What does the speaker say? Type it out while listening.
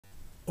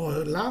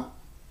Olá,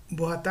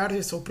 boa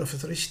tarde, sou o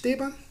professor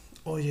Esteban.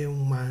 Hoje é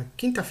uma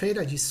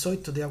quinta-feira,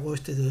 18 de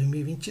agosto de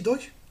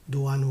 2022,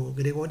 do ano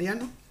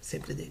gregoriano.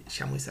 Sempre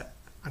chamo essa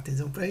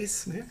atenção para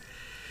isso, né?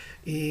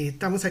 E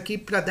estamos aqui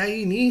para dar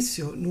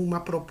início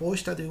numa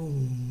proposta de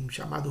um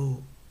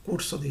chamado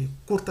curso de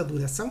curta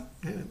duração,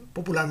 né?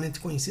 Popularmente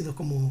conhecido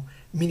como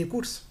mini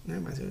curso,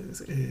 né? Mas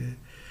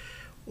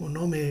o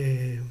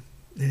nome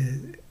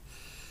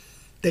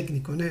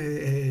técnico,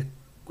 né?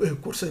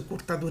 Curso de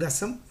curta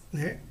duração,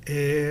 né?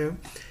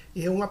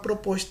 É uma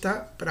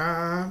proposta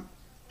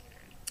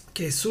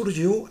que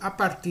surgiu a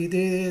partir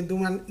de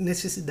uma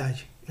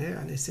necessidade, né?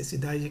 A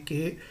necessidade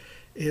que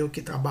eu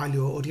que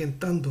trabalho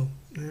orientando,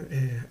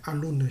 né,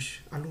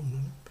 alunos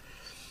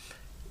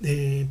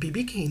de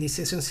PIBIC,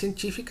 iniciação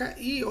científica,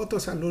 e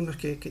outros alunos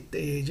que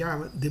já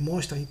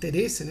demonstram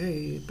interesse,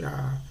 né,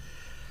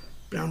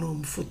 para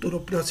no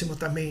futuro próximo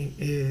também,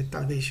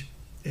 talvez,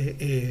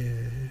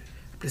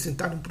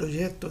 apresentar um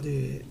projeto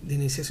de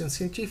iniciação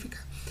científica.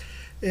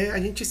 A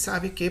gente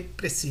sabe que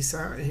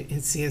precisa,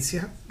 em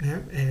ciência,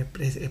 né,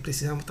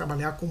 precisamos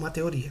trabalhar com uma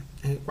teoria,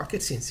 em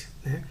qualquer ciência,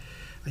 né?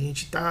 A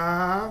gente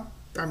está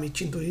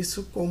transmitindo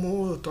isso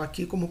como eu estou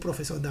aqui como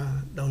professor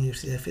da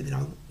Universidade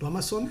Federal do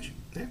Amazonas,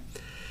 né?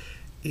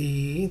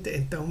 E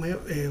então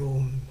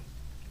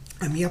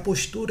a minha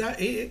postura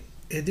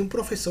é de um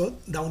professor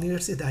da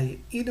universidade,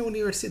 e na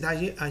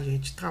universidade a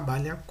gente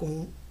trabalha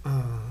com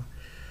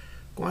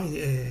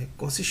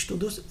os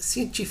estudos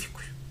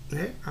científicos,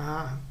 né?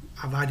 Há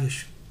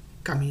vários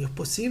caminhos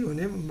possíveis,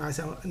 né? Mas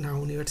na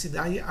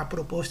universidade a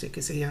proposta é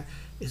que sejam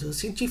estudos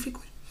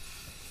científicos,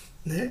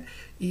 né?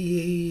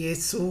 E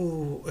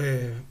isso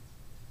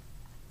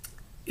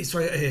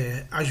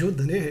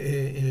ajuda, né?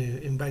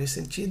 Em vários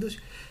sentidos.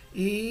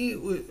 E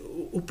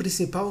o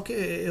principal que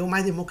é o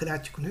mais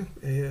democrático, né?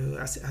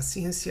 A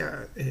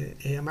ciência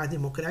é a mais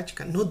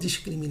democrática, não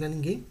discrimina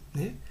ninguém,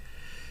 né?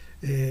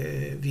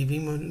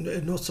 Vivimos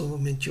não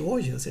somente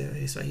hoje, ou seja,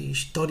 isso aí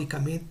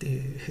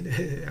historicamente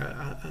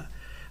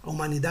a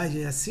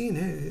humanidade é assim,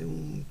 né?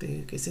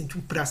 Que sente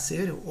um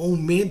prazer ou um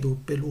medo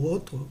pelo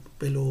outro,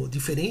 pelo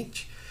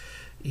diferente,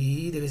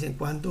 e de vez em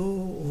quando,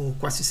 ou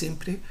quase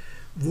sempre,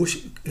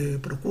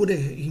 procura,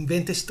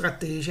 inventa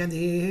estratégia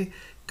de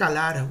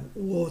calar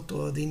o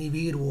outro, de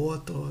inibir o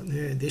outro,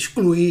 né? De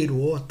excluir o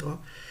outro,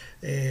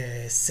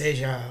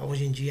 seja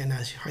hoje em dia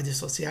nas redes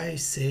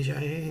sociais,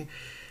 seja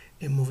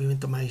em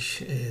movimentos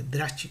mais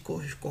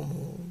drásticos,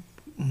 como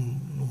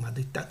numa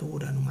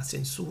ditadura, numa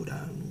censura,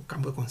 num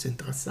campo de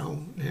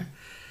concentração, né?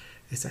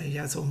 Esses aí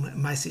já são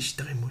mais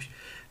extremos,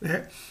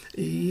 né?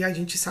 E a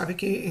gente sabe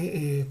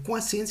que com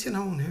a ciência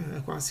não,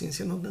 né? Com a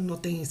ciência não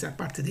tem essa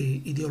parte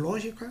de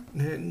ideológica,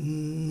 né?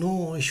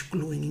 Não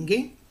exclui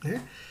ninguém,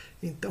 né?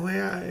 Então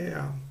é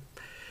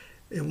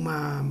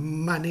uma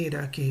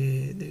maneira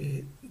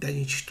da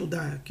gente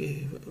estudar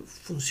que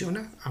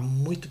funciona há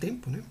muito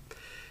tempo, né?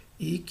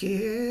 E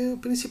que é o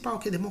principal,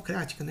 que é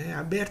democrática, né? É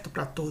aberto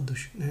para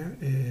todos,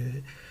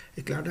 né?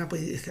 É claro,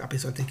 a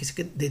pessoa tem que se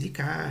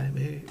dedicar,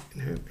 né?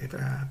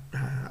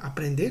 Para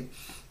aprender,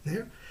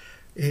 né?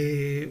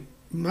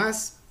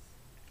 Mas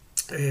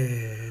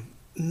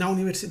na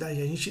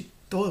universidade a gente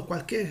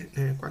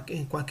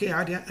em qualquer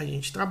área a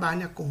gente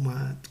trabalha com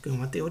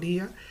uma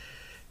teoria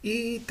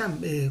e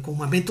também com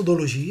uma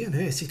metodologia,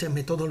 né? Existe a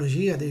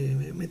metodologia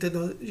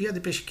de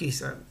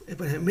pesquisa,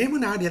 mesmo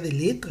na área de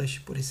letras,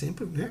 por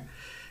exemplo, né?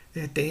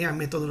 Tem a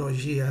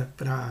metodologia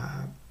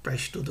para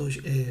estudos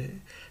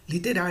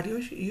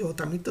literários e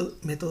outra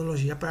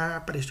metodologia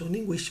para estudo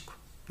linguístico,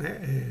 né?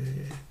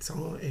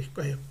 São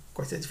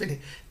coisas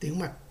diferentes. Tem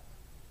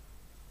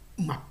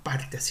uma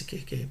parte assim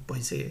que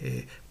pode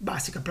ser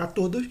básica para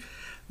todos,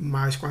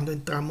 mas quando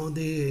entramos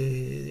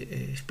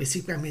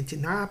especificamente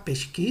na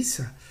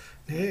pesquisa,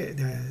 né,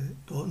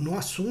 no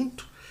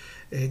assunto,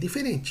 é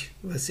diferente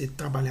você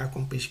trabalhar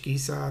com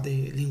pesquisa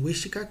de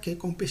linguística que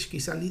com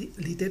pesquisa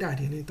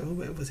literária, né? Então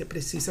você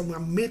precisa de uma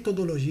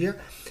metodologia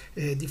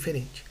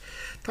diferente.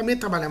 Também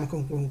trabalhamos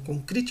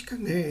com crítica,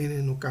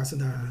 né? No caso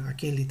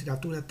aqui em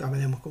literatura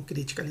trabalhamos com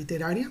crítica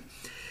literária,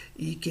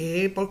 e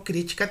que por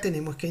crítica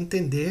temos que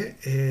entender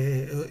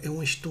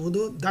um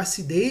estudo das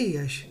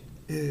ideias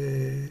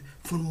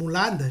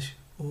formuladas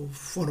ou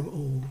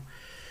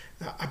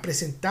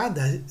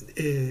apresentadas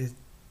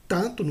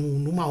tanto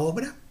numa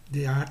obra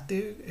de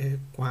arte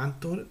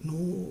quanto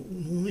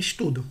num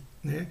estudo,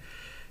 né?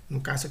 No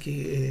caso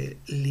aqui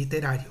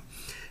literário.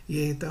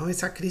 E então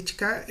essa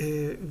crítica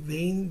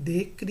vem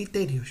de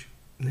critérios,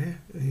 né?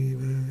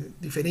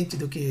 Diferente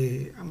do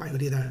que a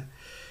maioria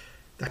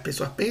das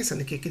pessoas pensa,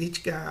 né? Que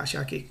crítica,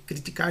 achar que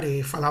criticar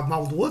é falar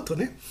mal do outro,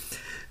 né?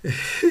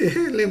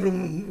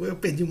 Eu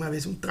pedi uma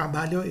vez um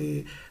trabalho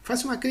e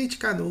faço uma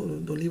crítica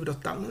do livro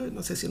tal,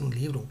 não sei se no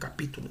livro, um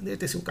capítulo, deve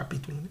ter sido um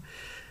capítulo, né?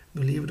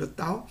 Do livro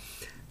tal.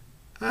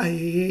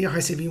 Aí eu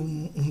recebi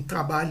um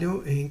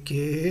trabalho em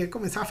que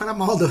começava a falar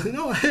mal do...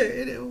 Não,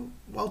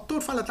 o autor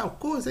fala tal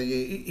coisa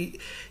e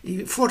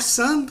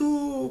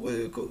forçando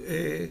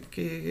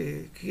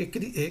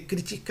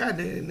criticar,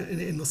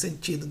 né, no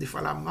sentido de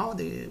falar mal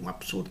de um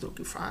absurdo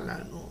que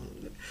fala.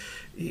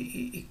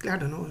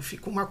 Claro, não,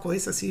 fica uma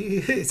coisa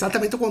assim,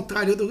 exatamente o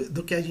contrário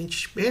do que a gente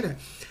espera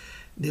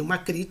de uma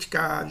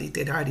crítica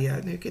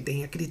literária, né, que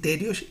tenha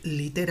critérios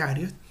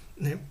literários,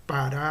 né,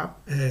 para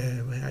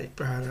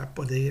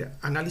poder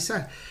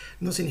analisar.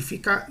 Não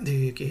significa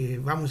que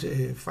vamos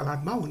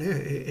falar mal,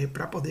 né,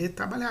 para poder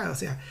trabalhar. Ou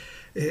seja,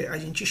 a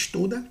gente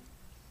estuda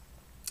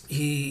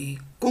e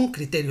com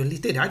critério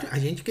literário, a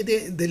gente que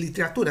de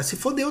literatura. Se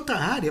for de outra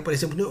área, por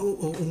exemplo,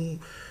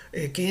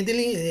 quem é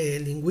de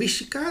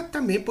linguística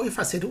também pode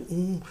fazer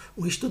um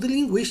estudo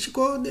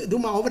linguístico de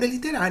uma obra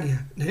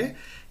literária, né?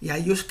 E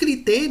aí os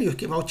critérios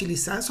que vai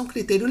utilizar são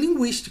critérios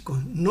linguísticos,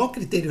 não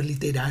critérios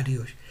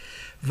literários.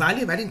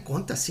 Vale levar em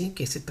conta, sim,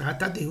 que se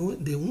trata de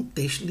um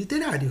texto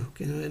literário,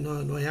 que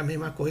não é a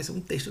mesma coisa um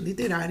texto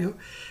literário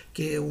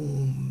que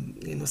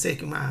não sei,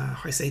 que uma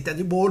receita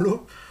de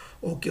bolo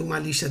ou que uma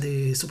lista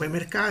de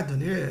supermercado,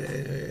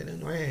 né?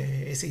 Não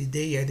é essa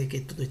ideia de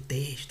que tudo é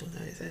texto,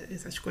 né?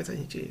 Essas coisas a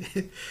gente...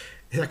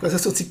 Essas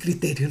coisas são sem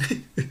critério,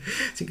 né?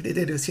 Sem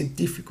critério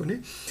científico,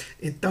 né?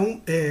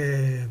 Então,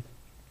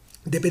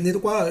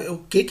 dependendo o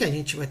que a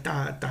gente vai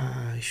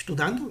estar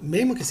estudando,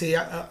 mesmo que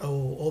seja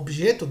o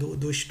objeto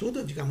do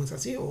estudo, digamos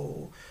assim,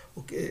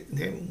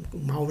 né,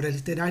 uma obra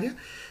literária,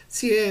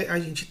 se a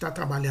gente está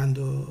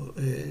trabalhando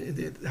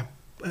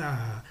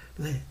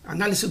né,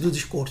 análise do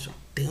discurso,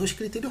 tem os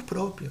critérios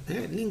próprios,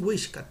 né?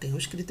 Linguística tem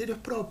os critérios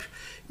próprios,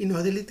 e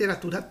nós de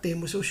literatura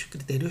temos os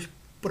critérios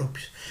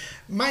próprios.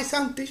 Mas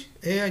antes,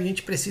 a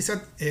gente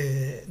precisa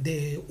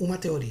de uma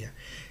teoria.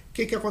 O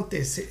que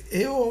acontece?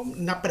 Eu,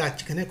 na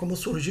prática, né, como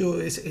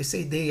surgiu essa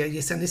ideia e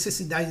essa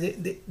necessidade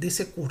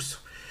desse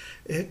curso,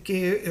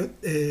 que eu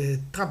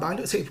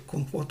trabalho, assim,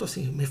 com conto,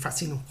 assim, me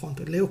fascina um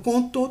conto. Eu leio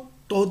conto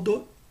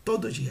todo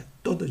dia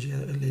eu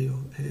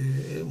leio.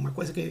 É uma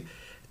coisa que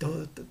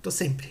tô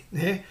sempre,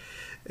 né?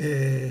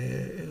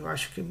 Eu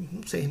acho que,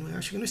 não sei,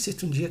 acho que não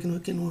existe um dia que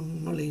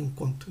não leio um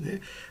conto, né?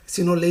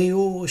 Se não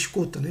leio, eu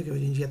escuto, né? Que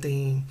hoje em dia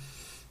tem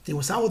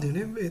os áudios,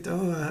 né?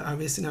 Então, às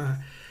vezes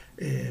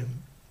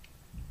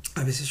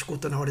às vezes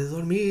escuto na hora de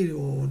dormir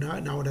ou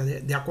na hora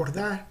de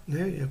acordar,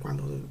 né?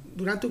 Quando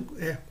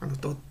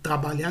estou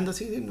trabalhando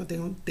assim, não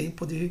tenho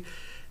tempo de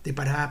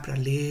parar para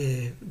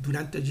ler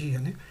durante o dia,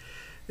 né?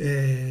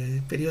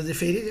 Período de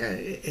férias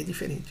é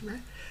diferente,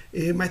 né?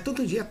 Mas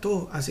todo dia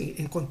estou assim,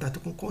 em contato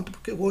com o conto,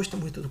 porque eu gosto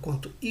muito do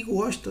conto. E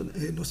gosto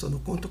não só do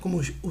conto,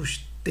 como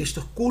os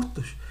textos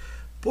curtos,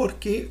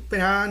 porque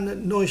para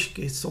nós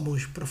que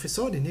somos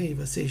professores, né, e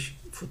vocês,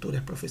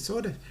 futuras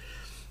professoras,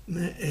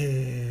 né,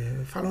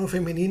 falando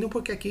feminino,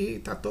 porque aqui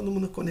está todo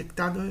mundo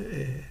conectado,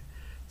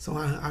 são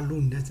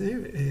alunas,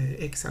 né,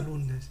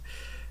 ex-alunas.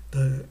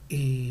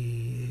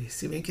 E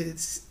se bem que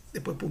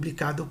depois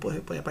publicado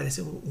pode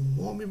aparecer um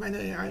homem, mas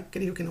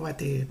creio que não vai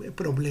ter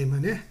problema,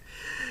 né?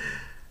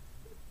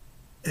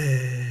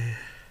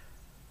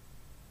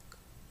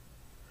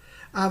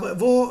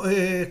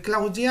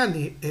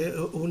 Claudiane,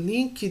 o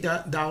link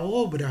da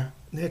obra,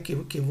 né,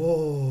 que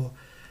vou...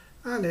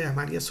 né, a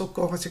Maria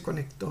Socorro se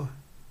conectou.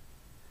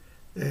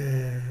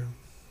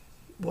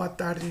 Boa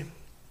tarde,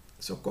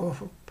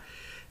 Socorro.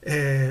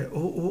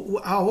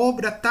 A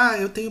obra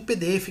eu tenho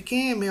PDF.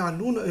 Quem é meu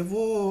aluno,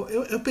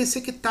 eu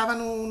pensei que estava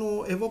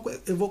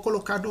eu vou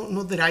colocar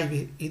no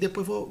Drive e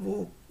depois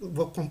vou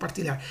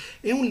compartilhar.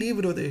 É um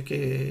livro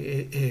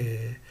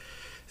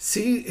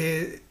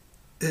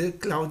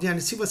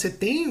Claudiane, se você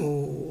tem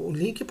o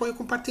link, pode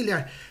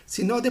compartilhar.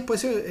 Se não,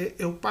 depois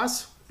eu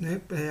passo, né?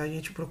 A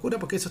gente procura,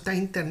 porque isso está na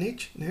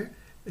internet, né?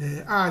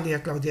 Ali a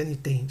Claudiane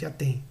já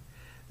tem.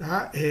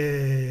 Tá?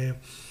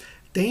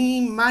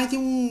 Tem mais de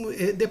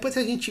depois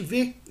a gente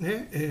vê,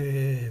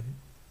 né?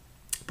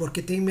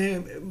 Porque tem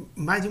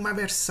mais de uma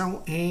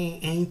versão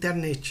em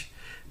internet,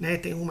 né?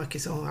 Tem uma que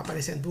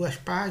aparecem 2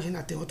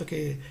 páginas, tem outra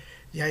que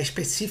já é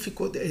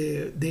específico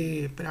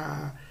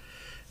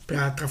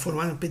para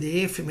transformar no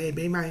PDF, é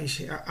bem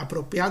mais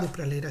apropriado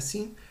para ler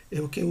assim,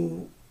 é o que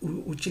eu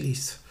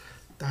utilizo.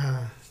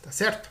 Tá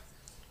certo?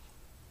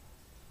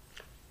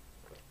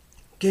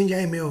 Quem já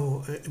é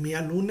minha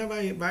aluna,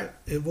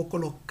 eu vou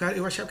colocar,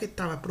 eu achava que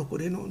estava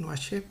procurando, não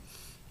achei.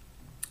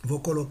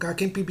 Vou colocar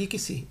quem PIBIC,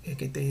 sim.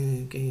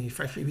 Quem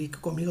faz PIBIC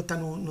comigo está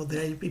no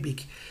Drive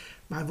PIBIC.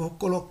 Mas vou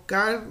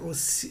colocar,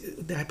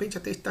 de repente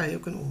até está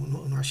eu que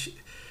não achei.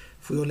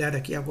 Fui olhar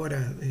aqui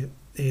agora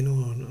e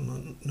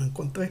não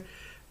encontrei.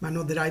 Mas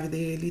no Drive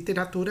de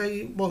literatura,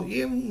 e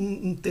é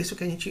um texto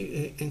que a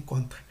gente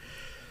encontra.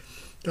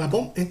 Tá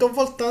bom? Então,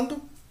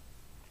 voltando,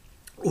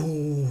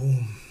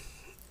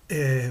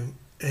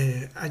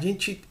 a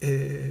gente...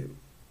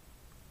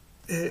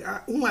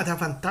 uma das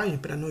vantagens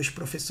para nós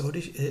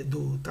professores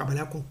do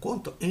trabalhar com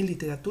conto em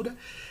literatura,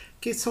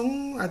 que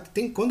são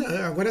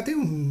agora tem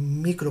um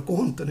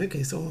microconto, né,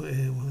 que são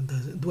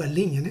 2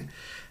 linhas, né?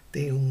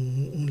 Tem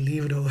um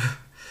livro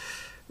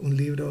um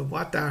livro,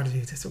 boa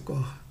tarde,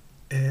 socorro.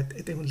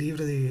 Tem um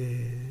livro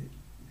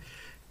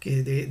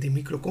de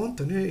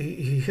microconto, né?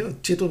 E o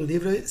título do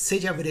livro é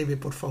Seja Breve,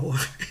 por favor.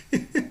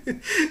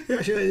 Eu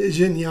acho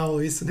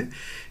genial isso, né?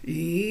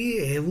 E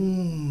é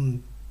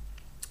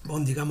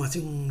bom, digamos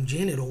assim, um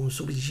gênero, um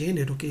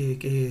subgênero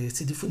que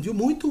se difundiu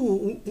muito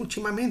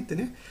ultimamente,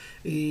 né?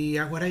 E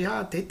agora já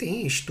até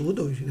tem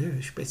estudos, né,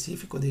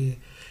 específicos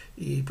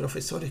e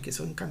professores que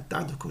são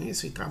encantados com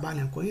isso e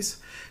trabalham com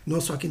isso,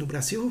 não só aqui no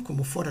Brasil,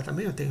 como fora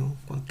também. Eu tenho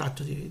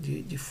contato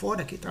de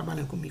fora que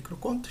trabalham com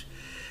microcontos.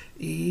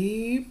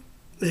 E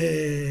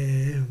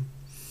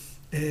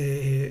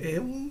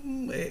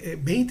é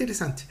bem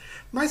interessante.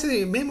 Mas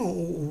mesmo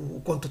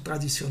o conto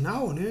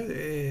tradicional,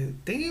 né,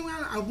 tem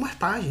algumas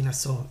páginas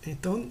só.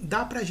 Então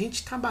dá para a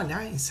gente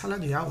trabalhar em sala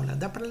de aula,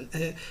 dá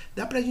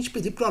para a gente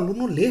pedir para o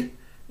aluno ler,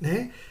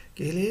 né,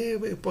 que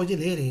ele pode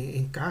ler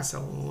em casa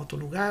ou em outro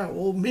lugar,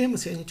 ou mesmo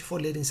se a gente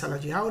for ler em sala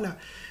de aula,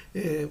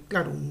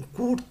 claro, um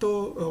curto,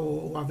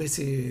 ou às vezes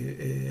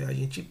a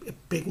gente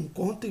pega um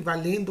conto e vai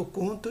lendo o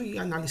conto e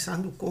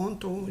analisando o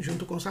conto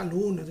junto com os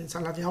alunos em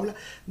sala de aula.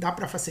 Dá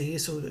para fazer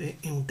isso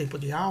em um tempo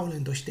de aula,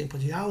 em 2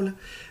 tempos de aula,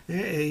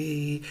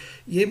 né?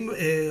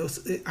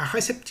 A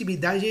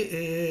receptividade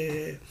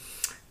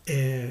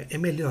é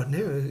melhor,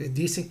 né?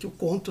 Dizem que o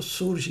conto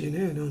surge,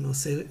 né, no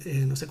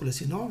século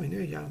XIX,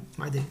 né, já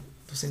mais de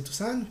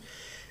 200 anos,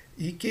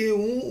 e que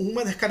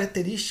uma das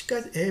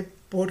características é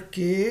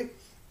porque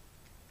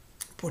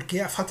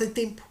a falta de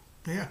tempo,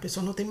 né? A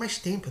pessoa não tem mais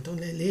tempo. Então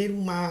ler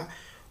uma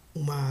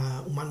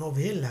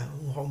novela,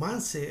 um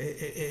romance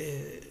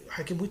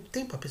requer muito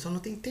tempo, a pessoa não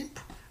tem tempo,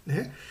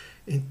 né?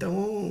 Então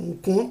o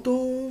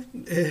conto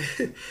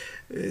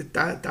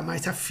tá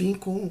mais afim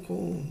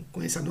com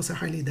essa nossa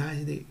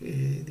realidade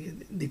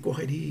de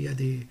correria,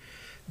 de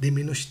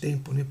menos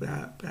tempo, né,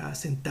 para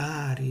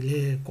sentar e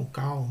ler com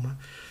calma,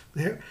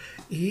 né?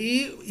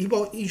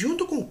 Bom, e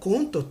junto com o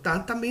conto tá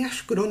também as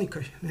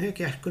crônicas, né?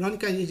 Que as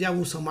crônicas já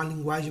usam uma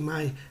linguagem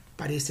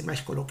parece mais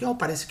coloquial,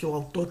 parece que o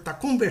autor está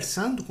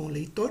conversando com o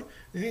leitor,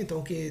 né?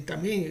 Então que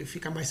também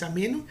fica mais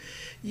ameno.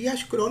 E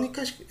as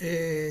crônicas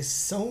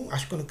são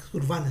as crônicas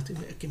urbanas,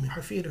 que me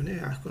refiro, né?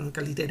 As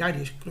crônicas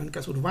literárias,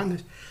 crônicas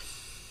urbanas,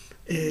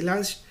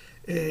 elas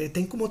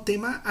têm como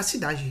tema a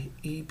cidade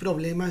e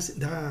problemas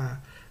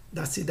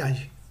da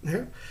cidade,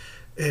 né?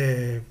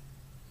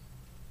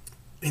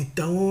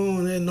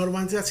 Então,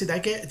 normalmente é a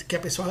cidade que a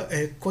pessoa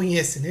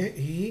conhece, né?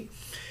 E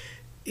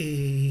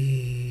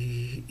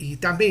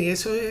também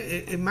isso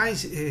é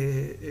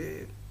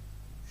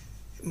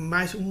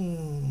mais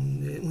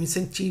um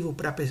incentivo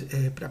para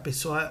a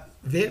pessoa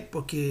ver,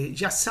 porque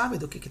já sabe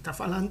do que está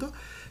falando,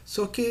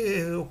 só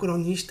que o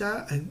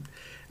cronista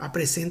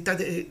apresenta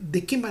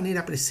de que maneira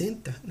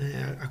apresenta,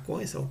 né, a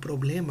coisa, o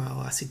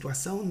problema, a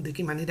situação, de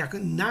que maneira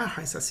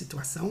narra essa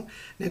situação,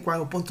 né, qual é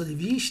o ponto de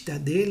vista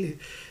dele,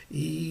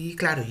 e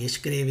claro, e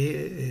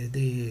escreve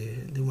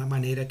de uma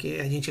maneira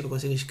que a gente não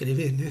consegue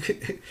escrever, né?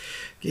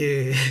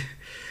 que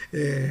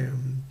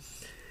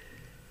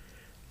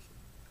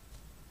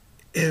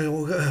é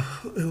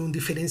um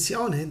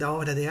diferencial, né, da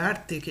obra de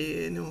arte,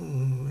 que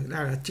não,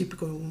 claro, é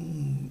típico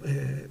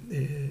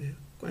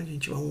quando a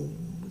gente vai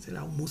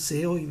a um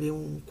museu e vê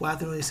um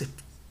quadro, esse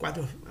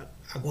quadro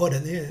agora,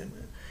 né,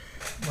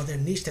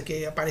 modernista,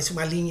 que aparece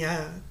uma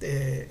linha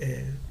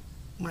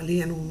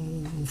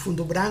num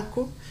fundo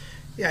branco,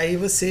 e aí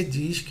você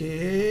diz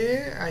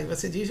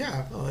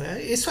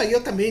isso aí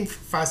eu também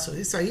faço,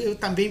 isso aí eu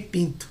também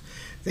pinto,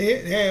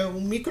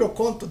 um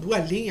microconto,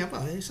 2 linhas,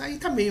 isso aí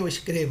também eu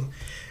escrevo.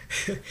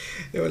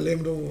 Eu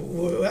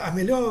lembro a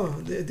melhor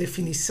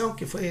definição,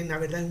 que foi na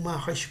verdade uma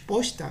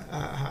resposta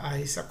a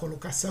essa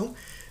colocação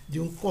de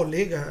um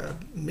colega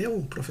meu,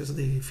 um professor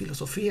de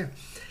filosofia,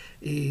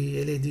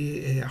 e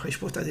a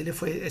resposta dele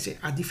foi assim: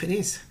 a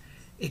diferença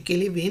é que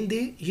ele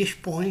vende e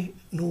expõe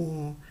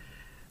no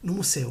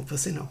museu,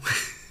 você não.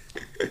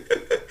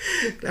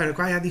 Claro,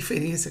 qual é a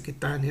diferença que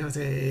está, né?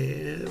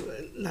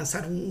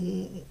 Lançar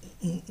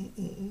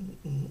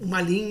uma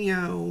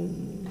linha,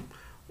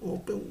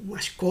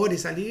 umas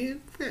cores ali,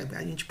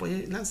 a gente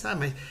pode lançar,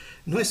 mas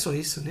não é só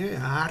isso, né?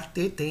 A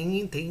arte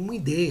tem uma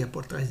ideia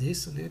por trás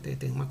disso, né?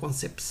 Tem uma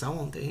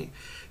concepção,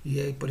 e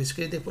é por isso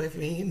que depois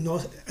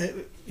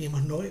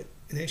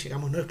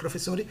chegamos nós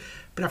professores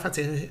para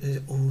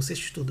fazer os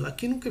estudos.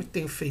 Aqui nunca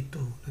tenho feito,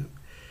 né?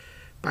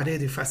 Parei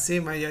de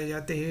fazer, mas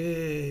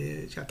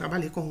já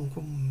trabalhei com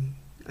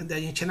a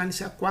gente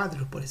analisar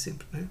quadros, por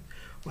exemplo, né?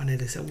 Ou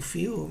analisar um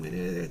filme,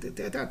 né?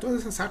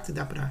 Todas essas artes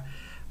dá para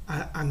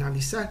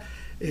analisar.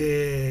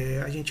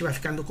 A gente vai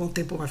ficando com o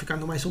tempo, vai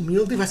ficando mais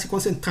humilde e vai se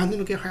concentrando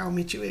no que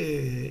realmente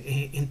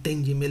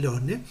entende melhor,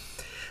 né?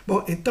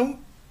 Bom, então,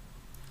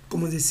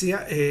 como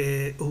dizia,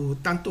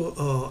 tanto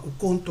o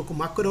conto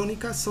como a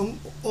crônica são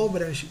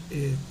obras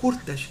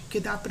curtas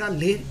que dá para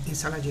ler em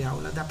sala de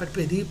aula, dá para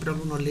pedir para o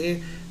aluno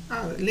ler.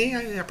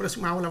 Leia, a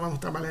próxima aula vamos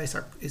trabalhar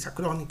essa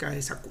crônica,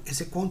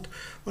 esse conto.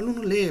 O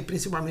aluno lê,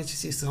 principalmente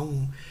se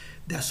são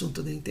de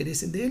assunto de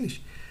interesse deles,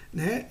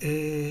 né?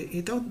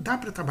 Então dá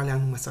para trabalhar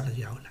numa sala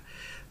de aula.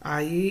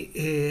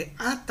 Aí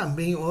há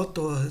também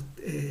outros,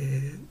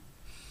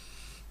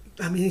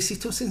 também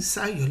existem os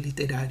ensaios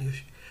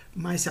literários,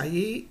 mas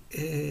aí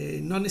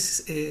não,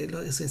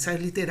 os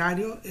ensaios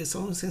literários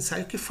são os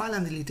ensaios que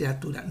falam de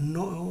literatura,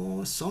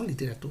 não são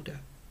literatura,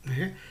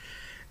 né?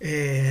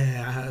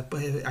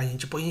 A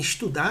gente pode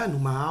estudar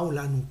numa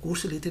aula, num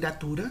curso de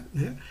literatura,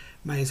 né?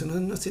 Mas isso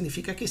não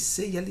significa que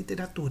seja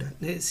literatura,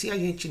 né? Se a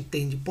gente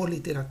entende por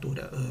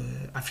literatura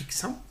a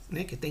ficção,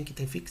 né? Que tem que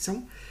ter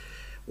ficção,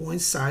 o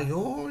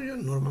ensaio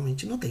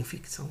normalmente não tem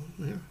ficção,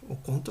 né? O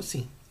conto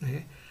sim,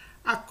 né?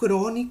 A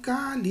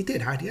crônica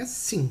literária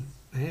sim,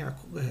 né?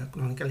 A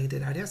crônica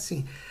literária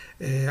sim.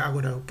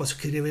 Agora eu posso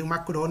escrever uma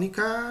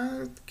crônica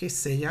que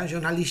seja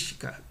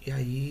jornalística e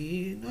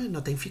aí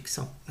não tem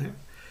ficção, né?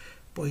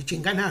 Pode te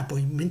enganar,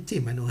 pode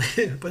mentir, mas não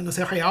pode não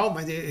ser real,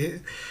 mas é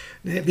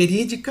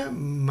verídica,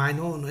 mas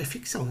não é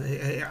ficção.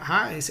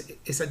 Há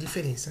essa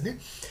diferença, né?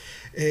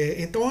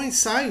 Então, o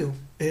ensaio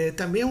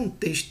também é um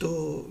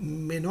texto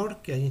menor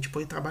que a gente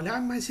pode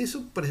trabalhar, mas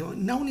isso, por exemplo,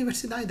 na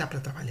universidade dá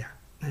para trabalhar,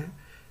 né,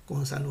 com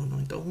os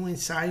alunos. Então, um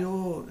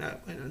ensaio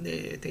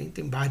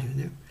tem vários,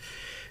 né,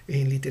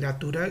 em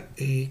literatura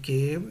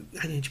que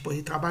a gente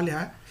pode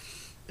trabalhar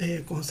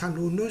com os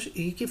alunos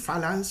e que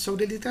falam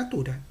sobre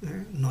literatura,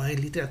 né? Não é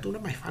literatura,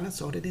 mas falam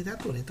sobre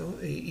literatura.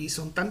 Então, e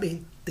são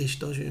também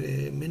textos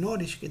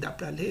menores que dá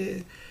para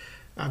ler,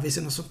 às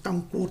vezes não são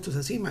tão curtos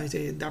assim, mas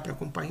dá para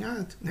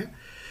acompanhar, né?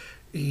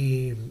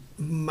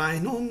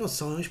 Mas não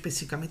são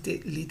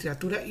especificamente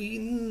literatura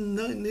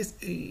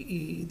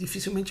e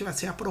dificilmente vai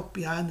ser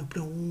apropriado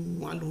para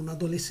um aluno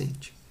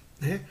adolescente,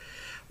 né?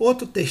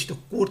 Outro texto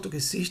curto que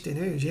existe,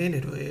 né,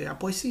 gênero, é a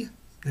poesia,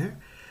 né?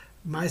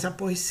 Mas a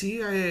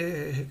poesia,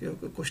 eu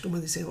costumo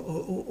dizer,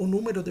 o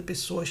número de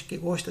pessoas que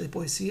gostam de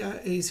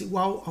poesia é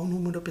igual ao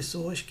número de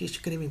pessoas que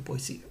escrevem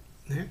poesia,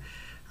 né?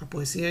 A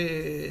poesia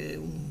é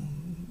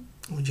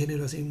um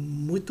gênero assim,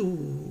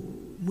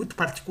 muito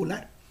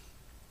particular,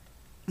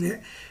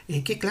 né?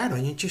 Em que, claro, a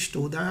gente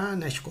estuda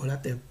na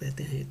escola,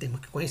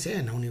 temos que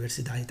conhecer, na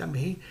universidade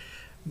também,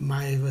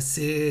 mas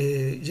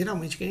você,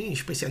 geralmente, quem é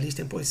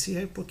especialista em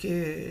poesia é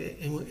porque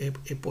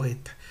é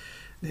poeta,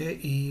 né?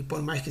 E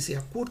por mais que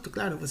seja curto,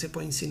 claro, você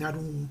pode ensinar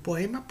um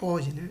poema,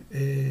 pode, né?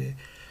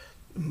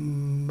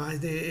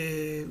 Mas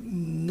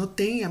não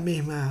tem a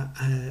mesma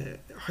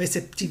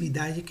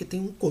receptividade que tem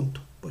um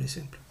conto, por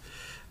exemplo,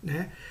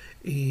 né?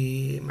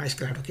 Mas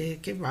claro que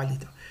é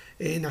válido.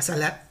 Na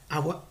sala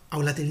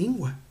aula de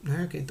língua,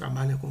 né? Quem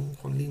trabalha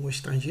com língua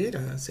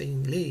estrangeira, seja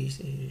inglês,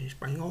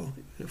 espanhol,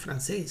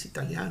 francês,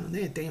 italiano,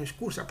 né? Tem os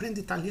cursos, aprende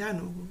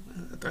italiano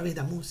através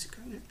da música,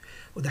 né?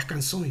 Ou das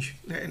canções,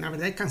 né? Na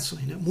verdade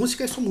canções, né?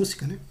 Música é só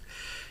música, né?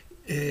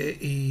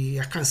 E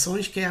as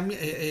canções que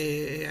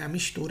é a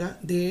mistura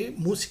de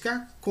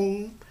música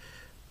com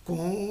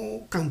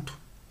canto,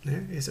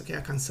 né? Essa que é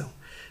a canção,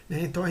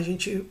 né? Então a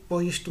gente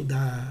pode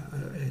estudar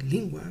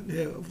língua,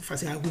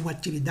 fazer alguma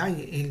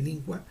atividade em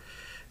língua,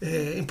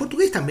 em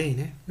português também,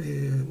 né?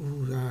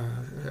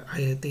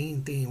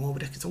 Tem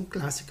obras que são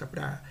clássicas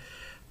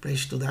para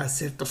estudar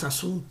certos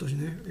assuntos,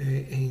 né?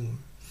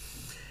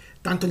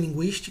 Tanto em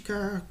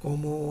linguística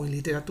como em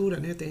literatura,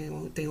 né?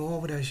 Tem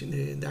obras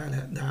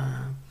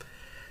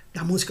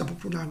da música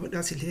popular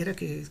brasileira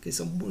que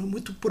são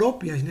muito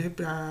próprias, né?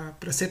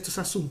 Para certos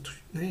assuntos,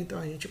 né? Então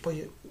a gente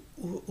pode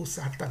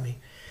usar também.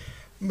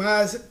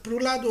 Mas para o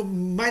lado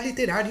mais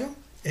literário,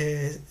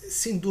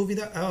 sem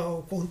dúvida,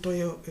 o conto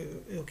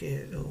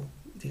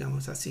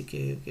digamos assim,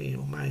 que é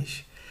o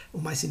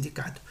mais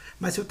indicado.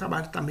 Mas eu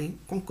trabalho também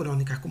com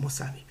crônicas, como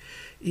sabem.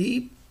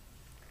 E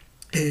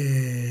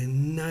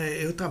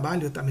eu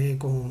trabalho também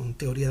com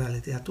teoria da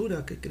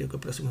literatura, que creio que o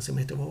próximo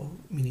semestre eu vou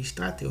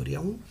ministrar, teoria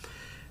 1,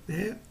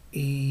 né?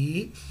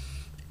 E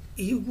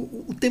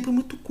o tempo é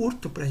muito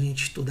curto para a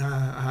gente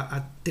estudar a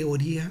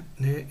teoria,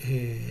 né?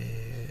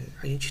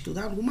 A gente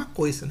estuda alguma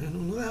coisa, né?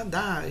 Não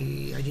dá,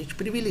 e a gente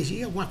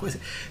privilegia alguma coisa.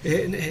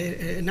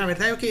 Na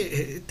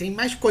verdade, tem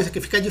mais coisa que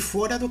fica de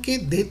fora do que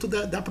dentro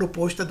da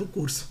proposta do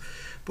curso.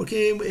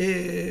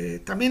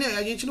 Porque também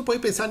a gente não pode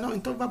pensar, não,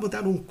 então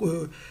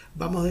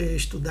vamos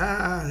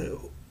estudar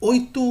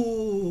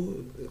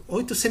 8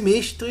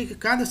 semestres,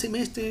 cada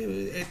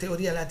semestre é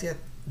teoria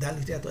da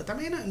literatura.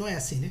 Também não é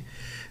assim, né?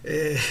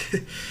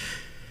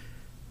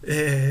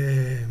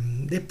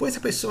 Depois a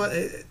pessoa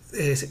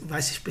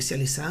vai se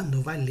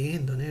especializando, vai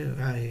lendo, né?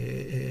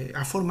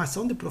 A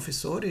formação de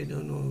professores,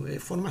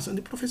 formação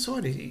de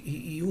professores,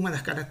 e uma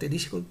das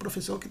características do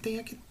professor que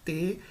tenha que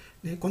ter,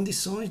 né,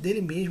 condições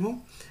dele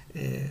mesmo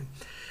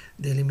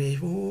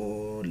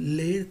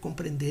ler,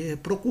 compreender,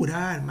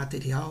 procurar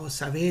material,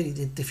 saber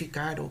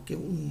identificar o que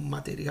um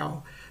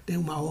material, né,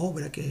 uma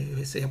obra que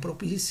seja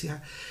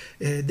propícia.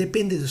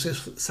 Depende dos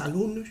seus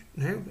alunos,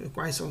 né?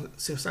 Quais são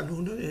seus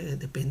alunos,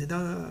 depende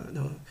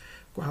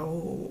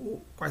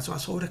quais são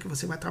as obras que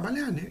você vai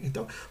trabalhar, né?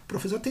 Então, o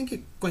professor tem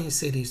que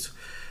conhecer isso.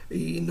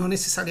 E não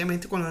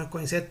necessariamente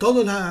conhecer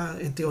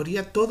em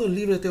teoria, todo o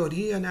livro de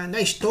teoria na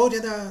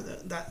história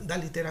da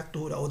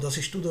literatura ou dos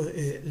estudos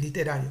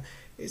literários.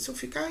 Isso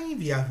fica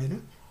inviável, né?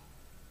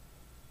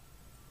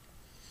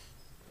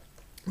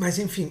 Mas,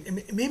 enfim,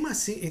 mesmo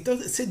assim, então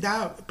você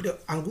dá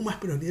algumas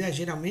prioridades,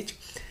 geralmente,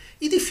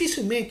 e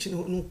dificilmente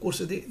no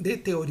curso de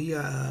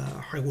teoria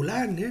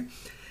regular, né,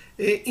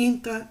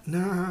 entra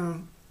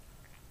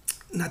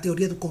na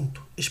teoria do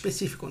conto,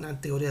 específico na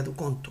teoria do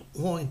conto,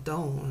 ou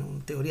então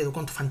teoria do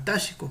conto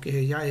fantástico,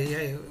 que já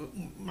é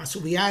uma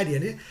sub-área,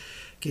 né,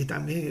 que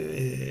também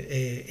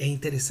é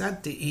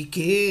interessante e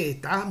que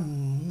está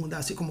mudando,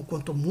 assim como o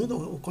conto muda,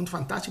 o conto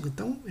fantástico,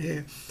 então,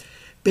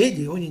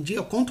 pede, hoje em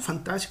dia, o conto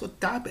fantástico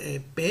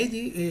pede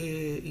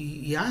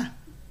e há,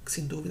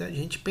 sem dúvida, a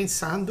gente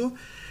pensando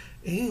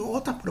em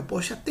outras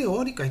propostas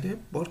teóricas, né?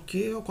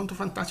 Porque o conto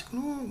fantástico,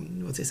 não,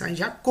 vocês sabem,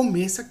 já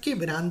começa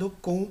quebrando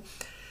com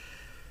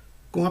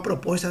a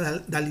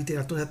proposta da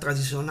literatura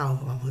tradicional,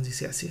 vamos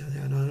dizer assim.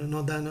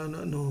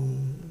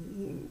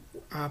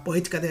 A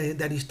poética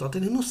de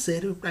Aristóteles não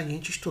serve para a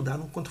gente estudar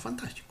um conto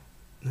fantástico.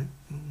 Né?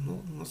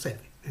 Não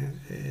serve.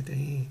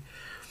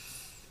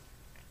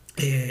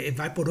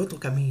 Vai por outro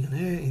caminho,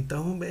 né?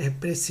 Então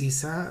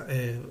precisa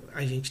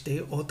a gente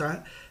ter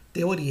outra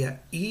teoria.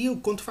 E o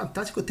conto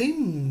fantástico tem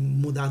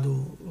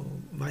mudado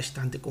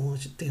bastante com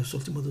os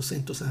últimos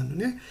 200 anos,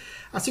 né?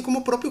 Assim como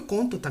o próprio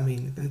conto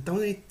também. Então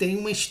tem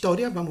uma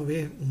história, vamos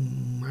ver,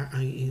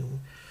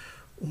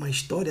 uma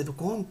história do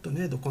conto,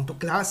 né? Do conto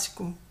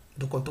clássico,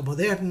 do conto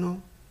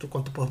moderno, do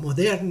conto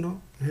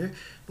pós-moderno, né?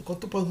 O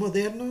conto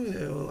pós-moderno,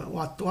 o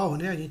atual,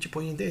 né? A gente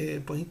pode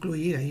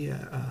incluir aí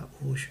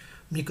os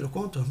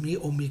microcontos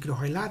ou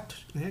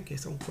micro-relatos, né? Que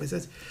são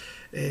coisas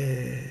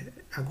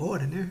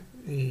agora, né?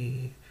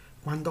 E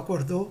quando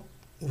acordou,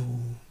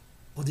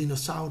 o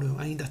dinossauro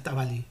ainda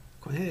estava ali.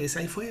 Esse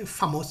aí foi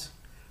famoso.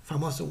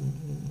 Famoso,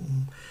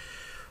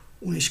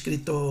 um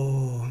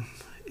escritor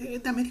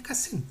da América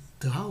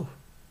Central,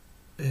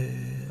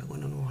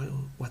 agora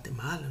no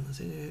Guatemala, não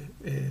sei,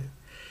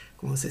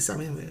 como vocês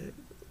sabem,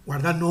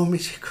 guardar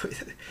nomes de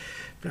coisa,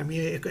 para mim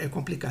é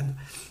complicado.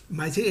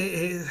 Mas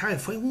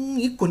foi um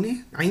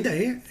ícone, ainda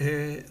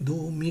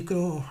do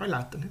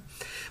micro-relato. Né?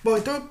 Bom,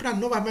 então, para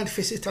novas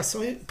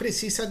manifestações,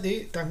 precisa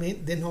também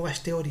de novas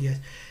teorias.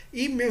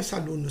 E meus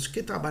alunos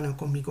que trabalham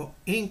comigo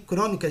em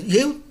crônicas, e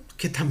eu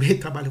que também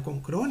trabalho com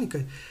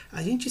crônicas,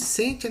 a gente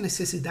sente a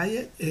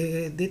necessidade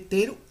de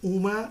ter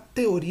uma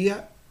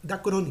teoria da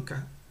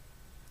crônica.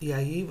 E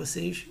aí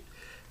vocês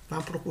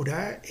vão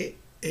procurar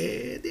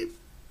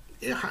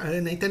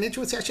na internet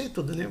você acha de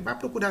tudo, né? Vai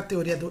procurar a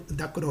teoria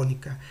da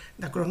crônica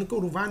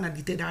urbana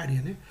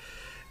literária, né?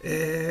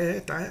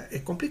 É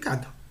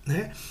complicado,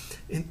 né?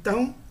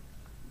 Então,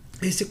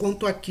 esse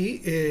conto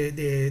aqui,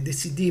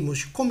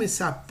 decidimos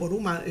começar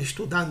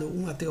estudando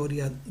uma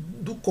teoria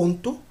do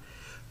conto.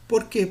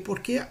 Por quê?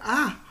 Porque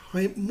há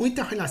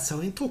muita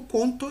relação entre o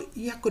conto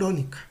e a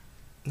crônica.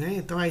 Né?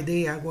 Então a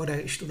ideia agora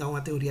é estudar uma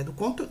teoria do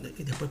conto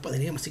e depois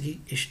poderíamos seguir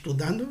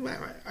estudando.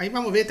 Aí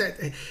vamos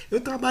ver.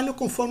 Eu trabalho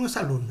conforme os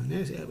alunos,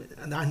 né?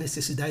 Das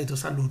necessidades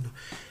dos alunos.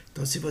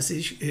 Então, se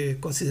vocês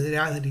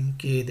considerarem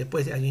que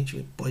depois a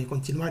gente pode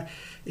continuar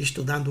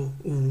estudando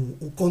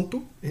o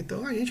conto,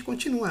 então a gente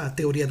continua a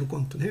teoria do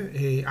conto. Né?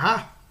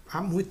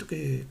 Há muito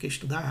que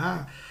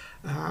estudar.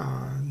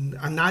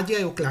 A Nádia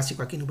é o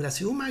clássico aqui no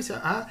Brasil, mas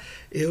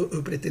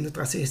eu pretendo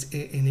trazer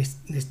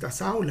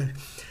nestas aulas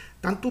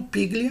tanto o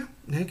Piglia,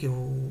 né, que é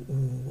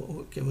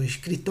o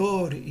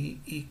escritor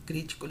e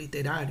crítico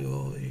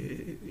literário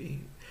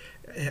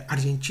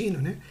argentino,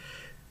 né?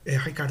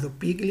 Ricardo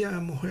Piglia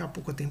morreu há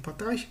pouco tempo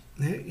atrás,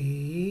 né?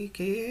 E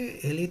que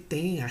ele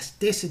tem as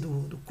teses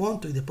do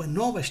conto e depois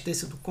novas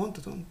teses do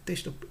conto, são um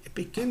texto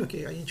pequeno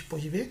que a gente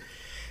pode ver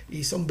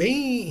e são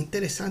bem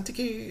interessantes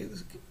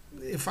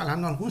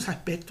falando alguns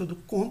aspectos do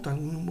conto,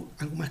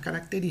 algumas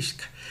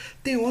características.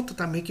 Tem outro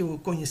também que eu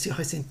conheci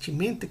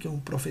recentemente, que é um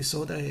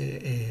professor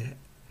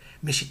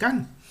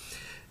mexicano,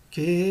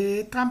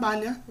 que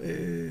trabalha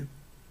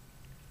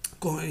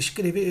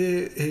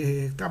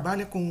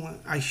trabalha com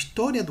a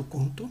história do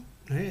conto,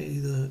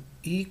 né?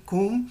 e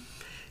com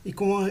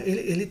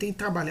ele tem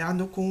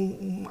trabalhado com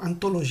uma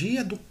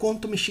antologia do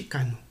conto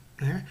mexicano,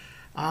 né?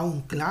 Há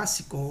um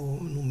clássico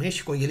no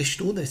México, e ele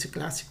estuda esse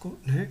clássico,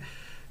 né?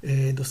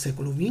 Do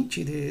século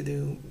XX,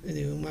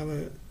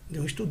 de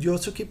um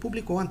estudioso que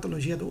publicou a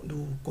antologia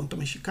do conto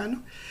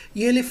mexicano,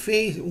 e ele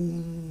fez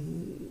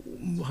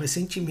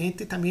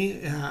recentemente também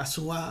a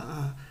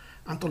sua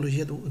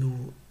antologia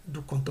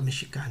do conto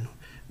mexicano.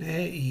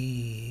 Né?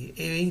 E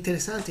é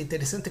interessante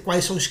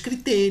quais são os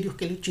critérios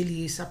que ele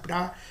utiliza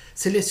para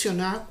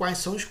selecionar quais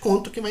são os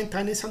contos que vão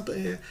entrar nessa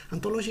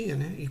antologia,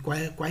 né? E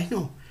quais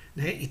não.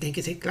 Né? E tem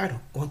que ser, claro,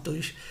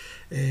 contos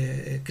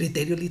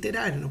critério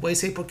literário, não pode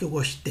ser porque eu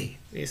gostei.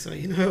 Isso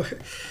aí não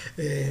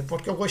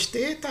porque eu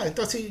gostei, tá.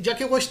 Então, assim, já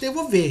que eu gostei, eu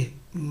vou ver,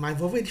 mas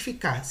vou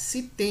verificar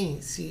se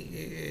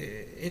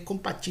é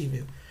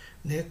compatível,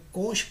 né,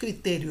 com os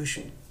critérios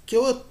que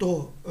eu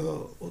estou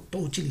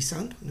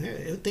utilizando,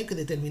 né? Eu tenho que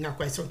determinar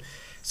quais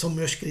são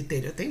meus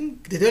critérios. Tem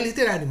critério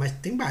literário, mas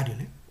tem vários,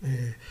 né?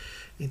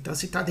 Então,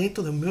 se está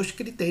dentro dos meus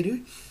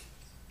critérios,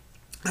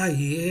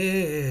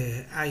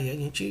 aí a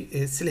gente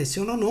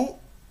seleciona ou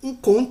não um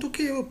conto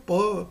que eu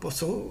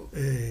posso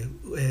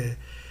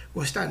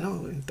Gostar,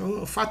 não.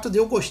 Então, o fato de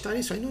eu gostar,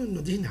 isso aí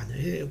não diz nada.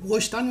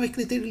 Gostar não é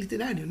critério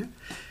literário, né?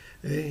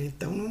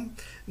 Então,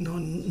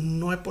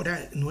 não é por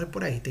aí. Não é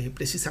por aí.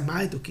 Precisa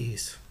mais do que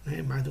isso.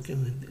 Né? Mais do que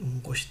um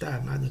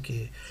gostar, mais do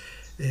que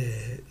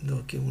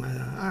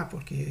uma...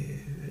 porque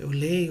eu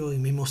leio e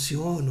me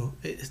emociono.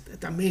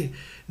 Também,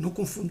 não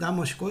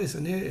confundamos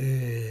coisas,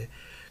 né?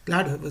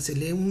 Claro, você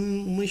lê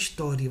uma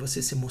história e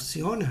você se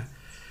emociona,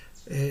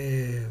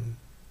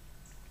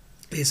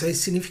 isso é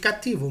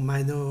significativo,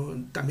 mas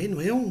também não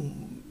é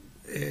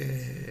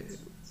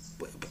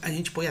a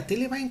gente pode até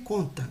levar em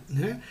conta,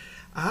 né?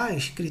 Há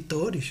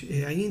escritores,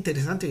 aí é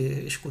interessante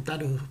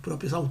escutar os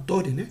próprios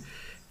autores, né?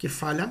 Que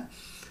falam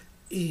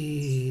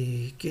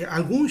e que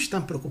alguns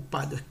estão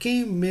preocupados,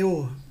 quem é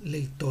meu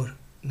leitor,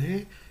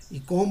 né?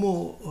 E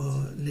como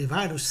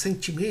levar os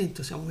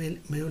sentimentos ao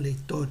meu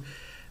leitor.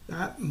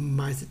 Tá?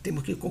 Mas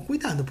temos que ir com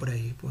cuidado por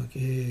aí,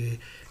 porque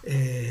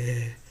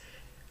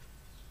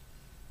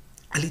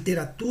a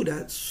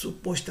literatura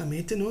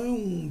supostamente não é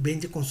um bem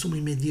de consumo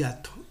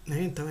imediato,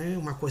 né? Então é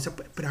uma coisa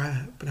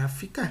para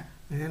ficar.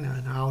 Né?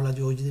 Na aula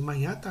de hoje de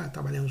manhã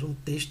trabalhamos um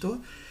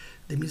texto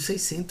de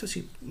 1600,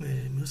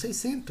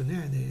 1600,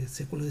 né? De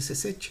século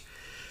XVII.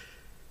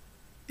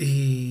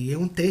 E é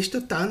um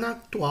texto tão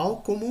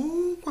atual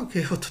como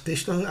qualquer outro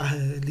texto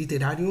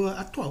literário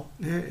atual,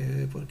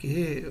 né?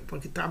 Porque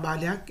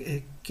trabalha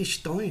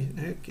questões,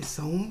 né? Que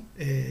são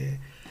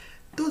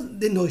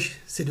de nós,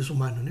 seres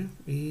humanos, né?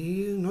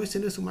 E nós,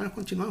 seres humanos,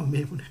 continuamos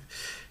mesmo, né?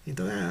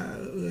 Então,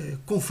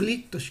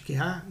 conflitos que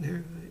há,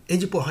 né?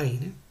 Édipo Rei,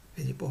 né?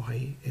 Édipo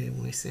Rei é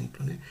um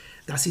exemplo, né?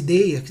 Das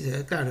ideias,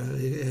 claro,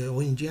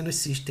 hoje em dia não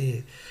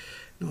existe,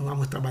 não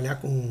vamos trabalhar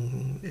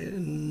com,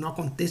 não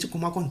acontece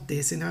como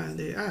acontece, né?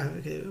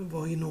 Eu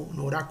vou ir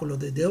no oráculo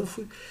de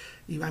Delfos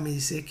e vai me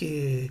dizer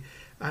que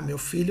meu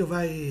filho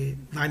vai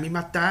me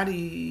matar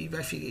e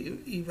vai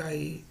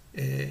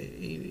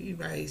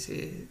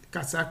se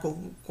casar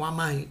com a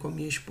mãe, com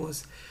minha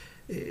esposa.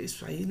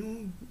 Isso aí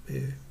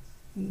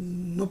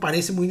não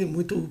parece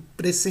muito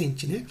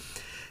presente, né?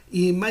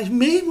 Mas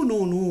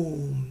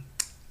mesmo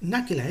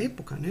naquela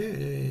época,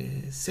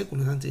 né,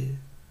 séculos antes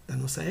da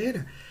nossa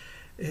era,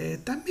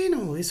 também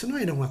isso não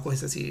era uma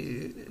coisa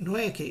assim, não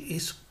é que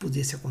isso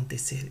pudesse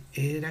acontecer,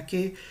 era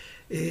que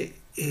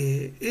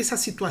essa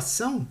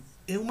situação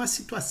é uma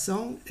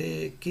situação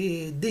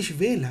que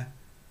desvela,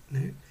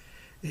 né,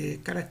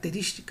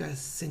 características,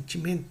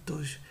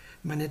 sentimentos,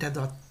 maneira de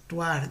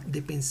atuar,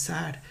 de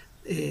pensar,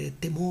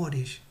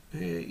 temores,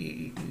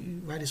 e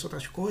várias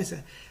outras coisas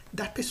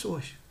das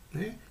pessoas,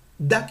 né,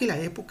 daquela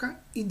época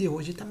e de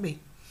hoje também.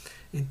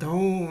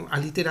 Então, a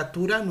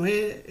literatura não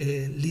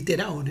é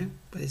literal, né?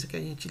 Parece que a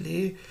gente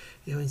lê,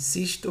 eu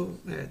insisto,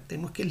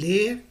 temos que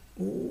ler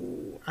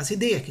as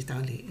ideias que estão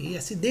ali. E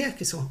as ideias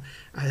que são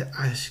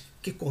as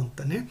que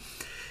contam, né?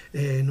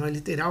 Não é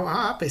literal,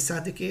 apesar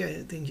de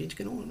que tem gente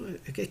que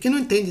não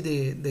entende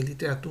de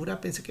literatura,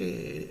 pensa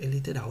que é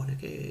literal, né?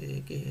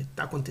 Que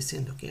está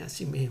acontecendo, que é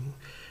assim mesmo.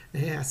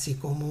 Né? Assim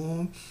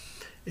como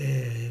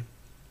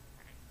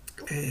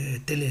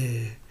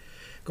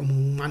como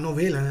uma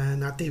novela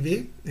na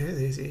TV, né?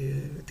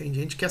 Tem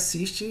gente que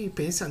assiste e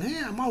pensa,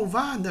 né, a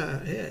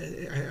malvada,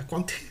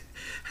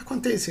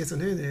 acontece isso,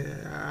 né?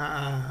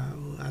 A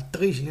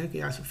atriz, né,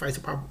 que faz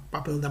o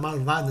papel da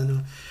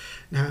malvada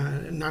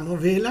na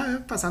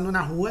novela, passando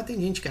na rua, tem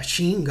gente que a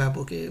xinga,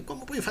 porque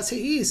como pode fazer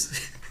isso?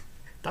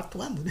 Tá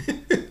atuando, né?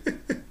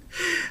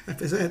 A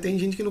pessoa, tem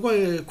gente que não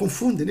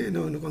confunde, né?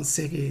 Não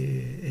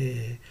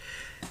consegue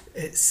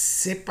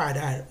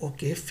separar o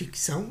que é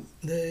ficção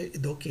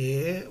do que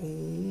é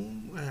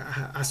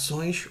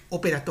ações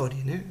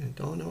operatórias, né?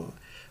 Então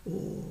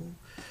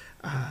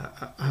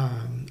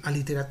a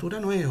literatura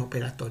não é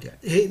operatória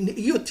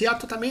e o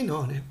teatro também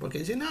não, né? Porque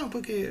dizem não,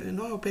 porque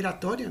não é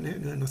operatória, né?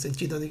 No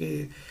sentido de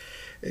que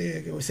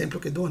o exemplo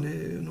que dou, né?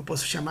 Eu não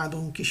posso chamar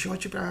Dom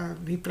Quixote para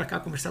vir para cá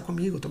conversar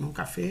comigo, tomar um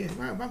café,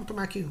 vamos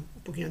tomar aqui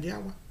um pouquinho de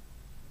água.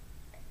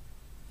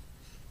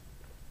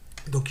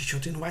 Dom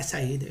Quixote não vai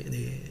sair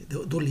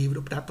do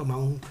livro para tomar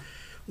um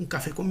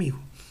café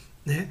comigo,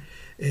 né?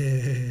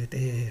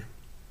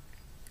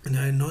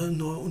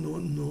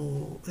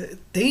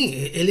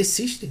 Ele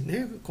existe,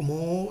 né?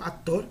 Como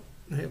ator,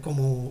 né?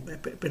 Como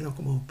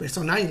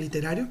personagem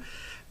literário,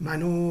 mas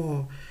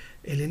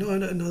ele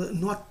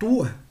não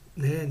atua,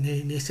 né?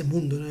 Nesse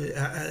mundo, né?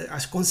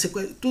 As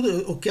consequências,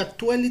 tudo o que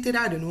atua é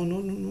literário,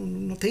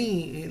 não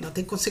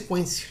tem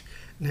consequências,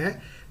 né?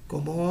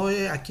 Como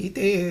aqui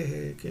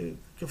que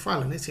eu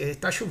falo, né? Se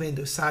está chovendo,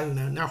 eu saio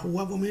na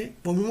rua, vou me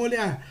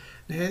molhar,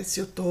 né?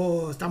 Se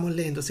estamos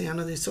lendo 100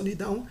 anos de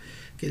solidão,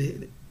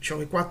 que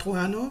chove 4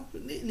 anos,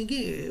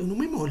 eu não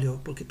me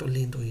molho porque estou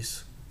lendo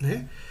isso,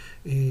 né?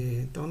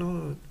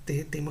 Então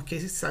temos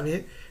que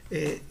saber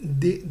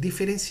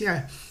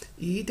diferenciar.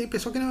 E tem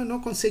pessoas que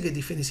não conseguem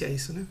diferenciar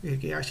isso, né?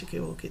 Que acha que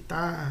o que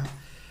está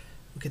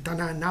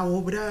na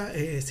obra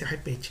se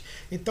repete.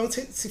 Então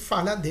se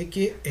fala de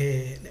que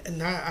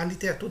a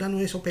literatura não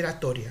é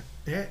operatória,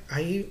 né?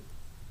 Aí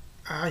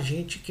há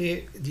gente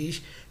que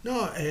diz,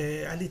 não,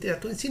 a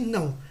literatura em si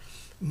não,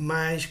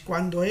 Mas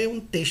quando é um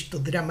texto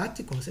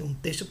dramático, um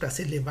texto para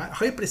ser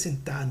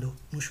representado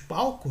nos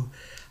palcos,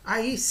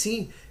 aí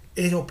sim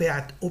é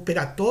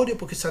operatório,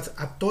 porque os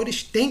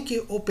atores têm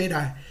que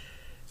operar.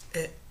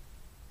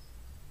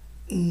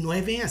 Não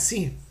é bem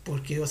assim,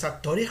 porque os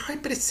atores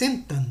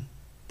representam,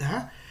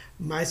 tá?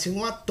 Mas se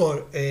um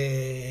ator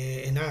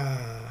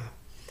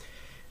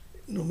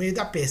no meio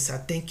da peça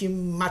tem que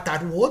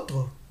matar o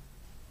outro,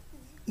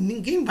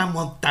 ninguém vai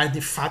montar de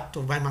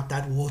fato, vai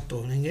matar o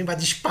outro, ninguém vai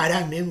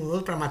disparar mesmo o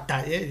outro para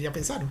matar. Já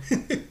pensaram?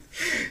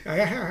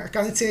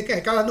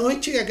 Aquela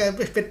noite,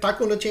 aquele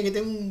espetáculo tinha que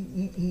ter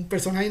um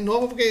personagem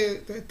novo,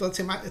 porque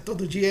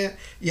todo dia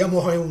ia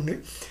morrer um,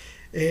 né?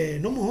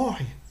 Não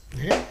morre,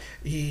 né?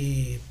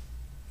 E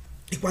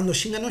quando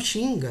xinga, não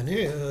xinga,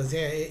 né?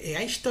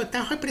 A história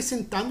está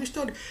representando a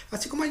história.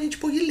 Assim como a gente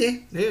pode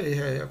ler,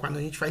 né? Quando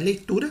a gente faz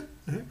leitura,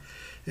 né?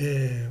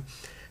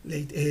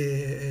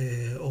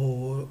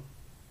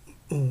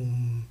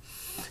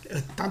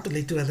 Tanto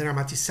leitura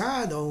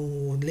dramatizada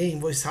ou ler em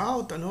voz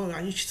alta, não?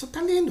 A gente só está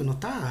lendo, não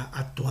está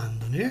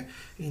atuando, né?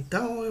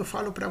 Então eu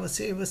falo para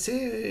você,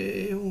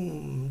 você é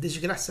um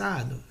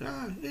desgraçado.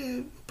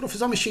 O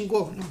professor me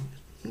xingou.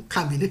 Não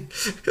cabe, né?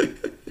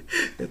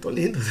 Eu estou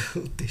lendo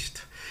o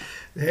texto.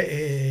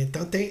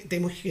 Então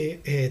temos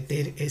que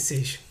ter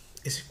esses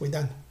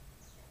cuidados.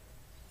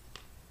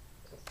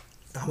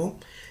 Tá bom?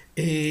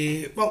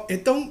 Bom,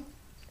 então,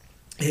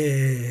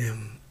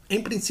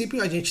 em princípio,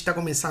 a gente está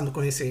começando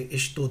com esse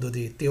estudo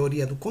de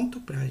teoria do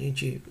conto, para a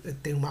gente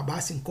ter uma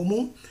base em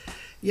comum.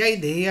 E a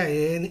ideia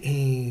é,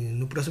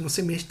 no próximo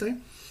semestre,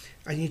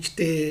 a gente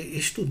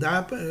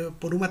estudar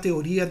por uma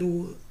teoria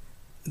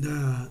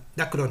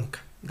da crônica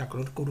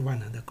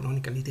urbana, da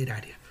crônica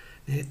literária.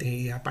 Né?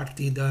 Tem a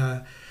partir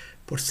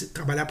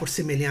trabalhar por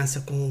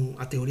semelhança com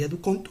a teoria do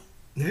conto,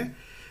 né?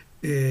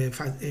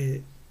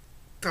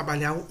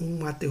 Trabalhar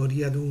uma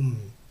teoria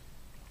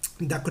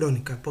da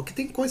crônica, porque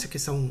tem coisas que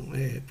são,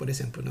 por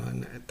exemplo,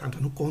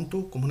 tanto no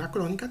conto como na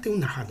crônica tem um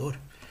narrador,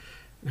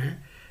 né?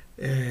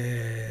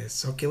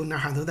 Só que o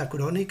narrador da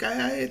crônica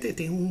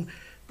tem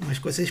umas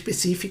coisas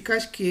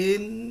específicas que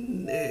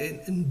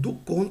do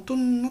conto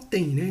não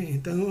tem, né?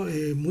 Então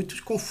muitos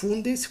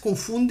se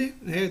confundem,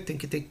 né? Tem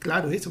que ter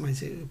claro isso,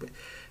 mas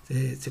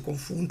se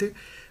confunde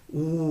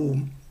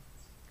o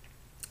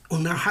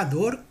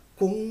narrador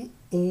com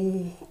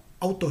o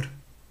autor.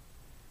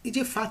 E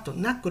de fato,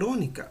 na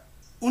crônica,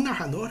 o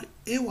narrador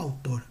é o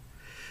autor.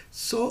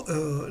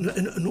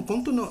 No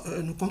conto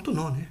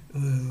não, né?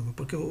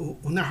 Porque o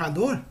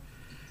narrador,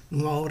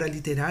 numa obra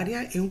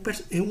literária,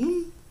 é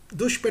um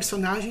dos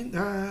personagens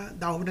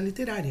da obra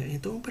literária.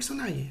 Então é um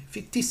personagem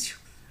fictício.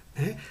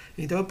 Né?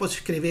 Então eu posso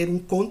escrever um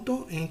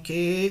conto em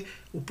que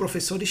o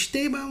professor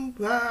Esteban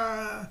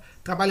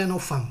trabalha na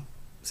UFAM.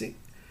 Sim?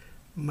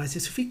 Mas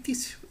isso é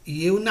fictício.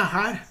 E eu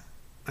narrar,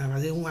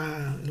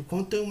 no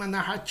conto é uma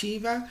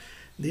narrativa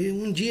de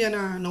um dia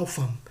na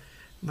UFAM.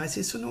 Mas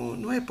isso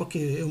não é porque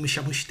eu me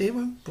chamo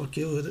Esteban, porque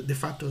eu de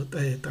fato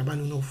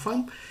trabalho na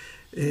UFAM,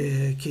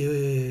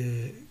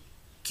 que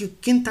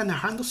quem está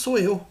narrando sou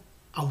eu,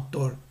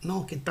 autor.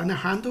 Não, quem está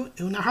narrando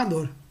é o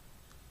narrador,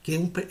 que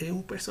é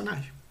um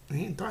personagem.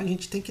 Né? Então a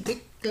gente tem que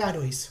ter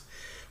claro isso.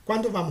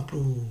 Quando vamos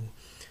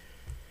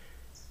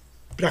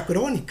para a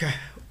crônica,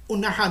 o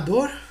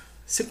narrador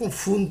se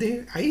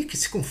confunde, aí que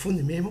se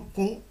confunde mesmo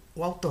com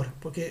o autor,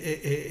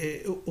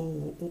 porque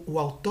o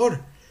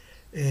autor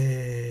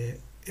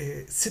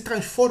se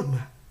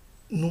transforma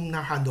num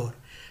narrador.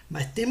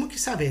 Mas temos que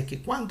saber que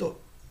quando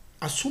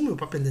assume o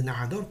papel de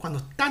narrador, quando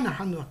está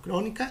narrando a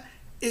crônica,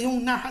 é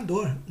um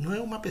narrador, não é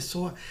uma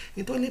pessoa.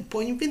 Então ele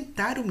pode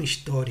inventar uma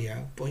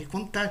história, pode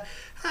contar.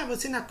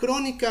 Você na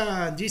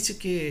crônica disse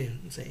que,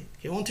 não sei,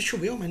 que ontem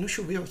choveu, mas não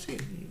choveu. Sim,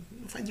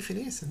 não faz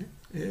diferença, né?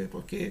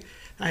 Porque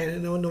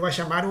não vai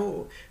chamar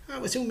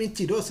você é um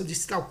mentiroso,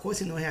 disse tal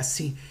coisa e não é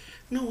assim.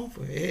 Não,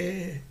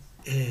 é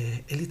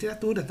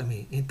literatura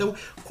também. Então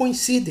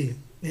coincide,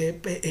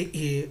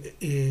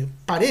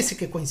 parece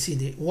que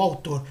coincide o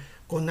autor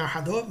com o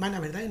narrador, mas na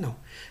verdade não.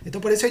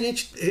 Então por isso a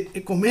gente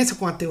começa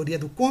com a teoria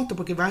do conto,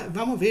 porque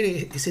vamos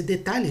ver esses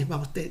detalhes,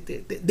 vamos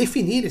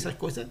definir essas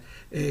coisas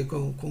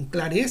com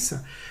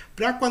clareza,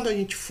 para quando a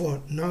gente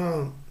for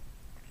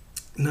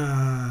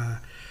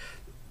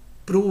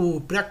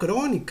para a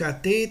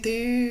crônica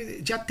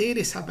já ter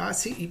essa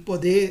base e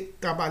poder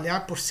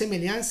trabalhar por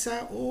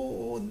semelhança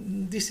ou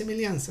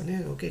dissemelhança,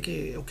 né? O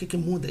que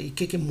muda e o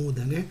que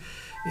muda, né?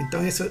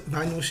 Então isso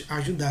vai nos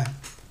ajudar.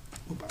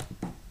 Opa.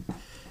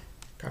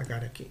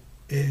 Carregar aqui.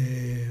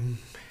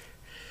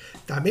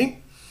 Tá bem?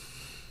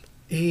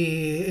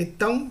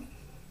 Então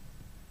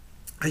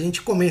a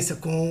gente começa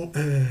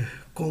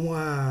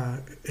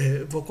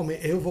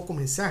eu vou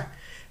começar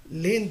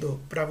lendo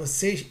para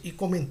vocês e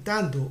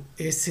comentando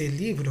esse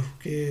livro,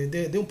 que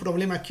deu um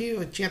problema aqui,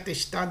 eu tinha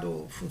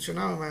testado,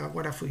 funcionava, mas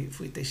agora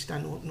fui testar,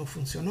 não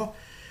funcionou.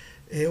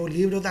 É o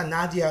livro da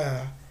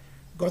Nadia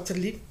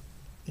Gottlieb,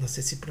 não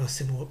sei se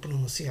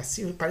pronuncia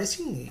assim,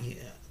 parece em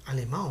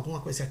alemão,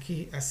 alguma coisa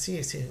aqui, assim,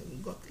 esse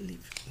Gottlieb,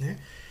 né?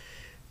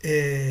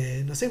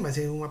 não sei, mas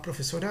é uma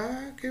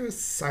professora que eu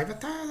saiba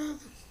tá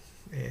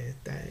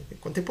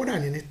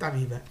contemporânea, né? Está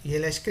viva. E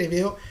ela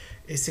escreveu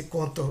esse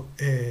conto,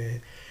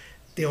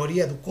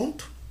 Teoria do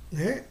Conto,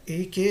 né?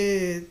 E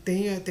que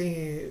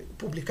tem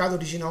publicado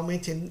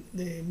originalmente em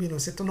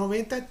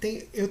 1990.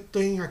 Eu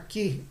tenho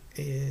aqui,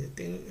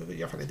 eu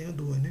já falei, tenho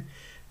duas, né?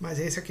 Mas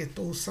essa que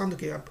estou usando,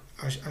 que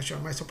acho a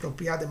mais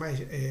apropriada, mais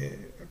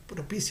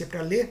propícia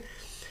para ler,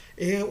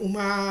 é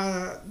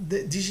uma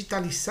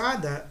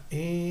digitalizada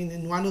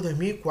no ano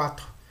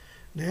 2004,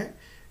 né?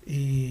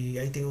 E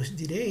aí tem os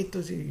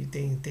direitos e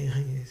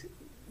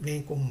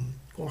vem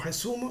com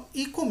resumo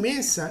e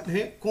começa,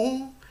 né,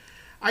 com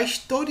a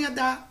história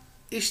da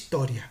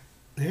história,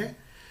 né?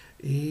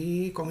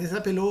 E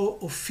começa pelo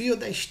o fio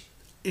da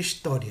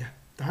história,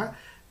 tá?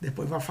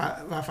 Depois vai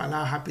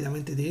falar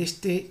rapidamente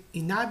deste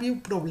inábil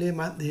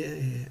problema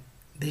de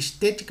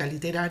estética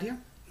literária,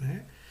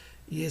 né?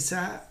 E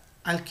essa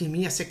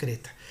alquimia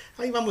secreta.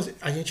 Aí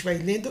a gente vai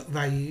lendo,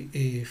 vai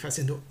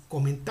fazendo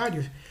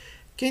comentários.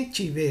 Quem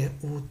tiver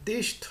o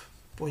texto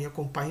pode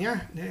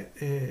acompanhar, né?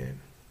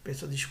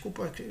 Peço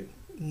desculpa que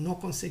não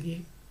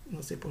consegui,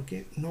 não sei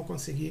porquê, não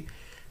consegui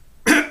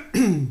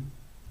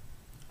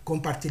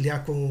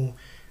compartilhar com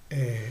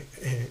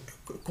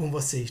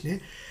vocês, né?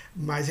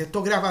 Mas eu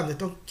estou gravando,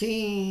 então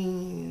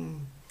quem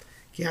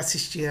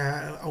assistir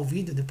ao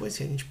vídeo depois,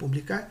 se a gente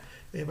publicar,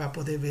 vai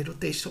poder ver o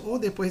texto, ou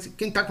depois,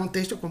 quem está com o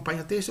texto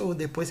acompanha o texto, ou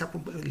depois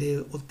lê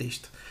o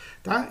texto,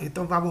 tá?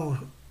 Então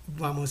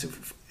vamos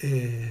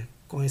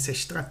com essa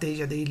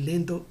estratégia de ir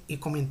lendo e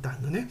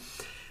comentando, né?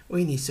 O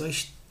início,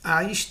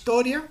 a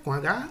história, com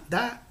H,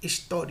 da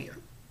história,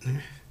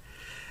 né?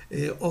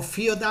 O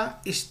fio da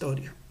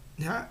história,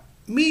 né?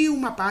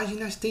 1001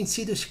 páginas têm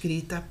sido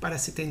escritas para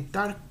se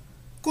tentar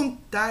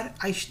contar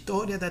a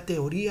história da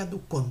teoria do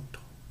conto.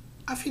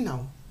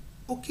 Afinal,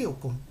 o que é o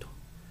conto?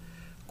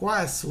 Qual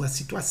a sua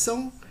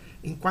situação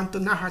enquanto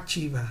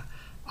narrativa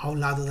ao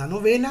lado da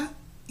novela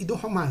e do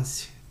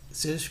romance,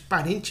 seus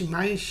parentes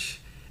mais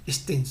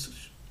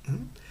extensos?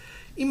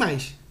 E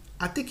mais,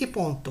 até que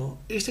ponto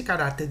este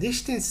caráter de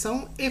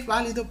extensão é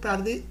válido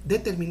para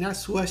determinar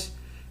suas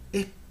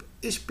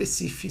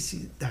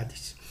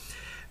especificidades?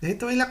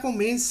 Então ela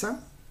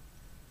começa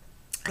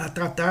a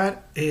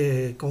tratar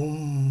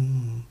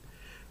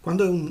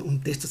quando é um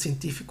texto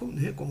científico,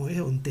 né, como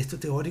é um texto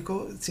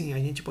teórico, sim, a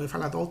gente pode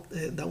falar do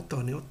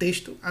autor, né? O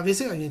texto, às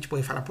vezes a gente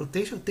pode falar por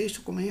texto, o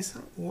texto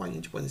começa, ou a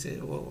gente pode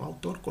dizer, o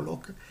autor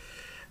coloca.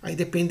 Aí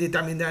depende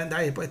também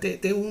da época.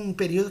 Tem um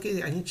período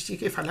que a gente tinha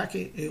que falar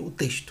que é o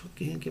texto,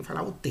 que tinha que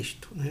falar o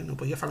texto, né? Não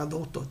podia falar do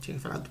autor, tinha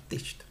que falar do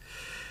texto.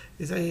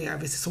 Isso aí às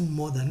vezes são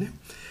modas, né?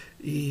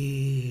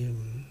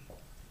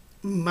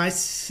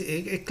 Mas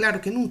é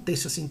claro que num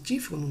texto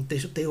científico, num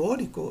texto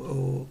teórico,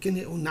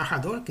 o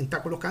narrador, quem está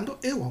colocando,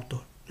 é o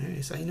autor. Né?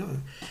 Isso aí não.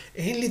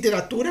 Em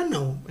literatura,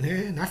 não.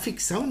 Né? Na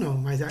ficção, não.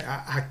 Mas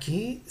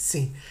aqui,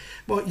 sim.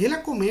 Bom, e ela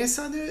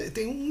começa,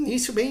 tem um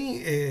início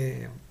bem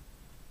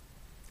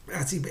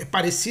assim,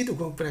 parecido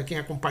com, para quem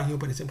acompanhou,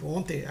 por exemplo,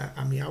 ontem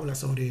a minha aula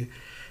sobre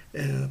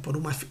por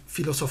uma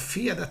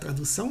filosofia da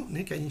tradução,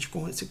 né, que a gente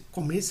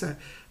começa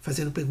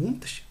fazendo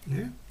perguntas,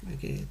 né,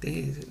 que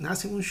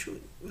nascem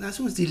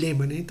uns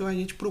dilemas, né, então a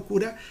gente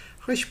procura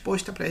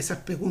resposta para essas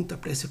perguntas,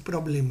 para esses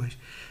problemas,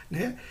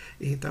 né,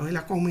 então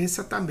ela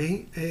começa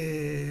também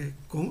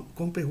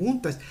com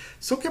perguntas,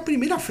 só que a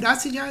primeira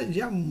frase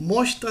já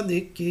mostra de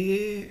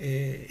que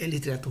é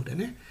literatura,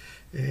 né,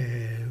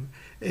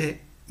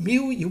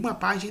 1001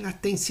 páginas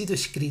têm sido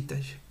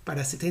escritas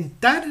para se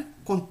tentar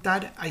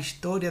contar a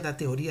história da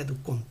teoria do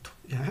conto.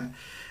 Já?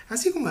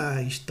 Assim como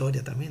a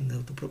história também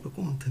do próprio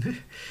conto.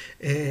 Né?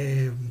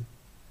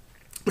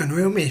 Mas não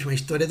é o mesmo. A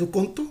história do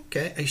conto, que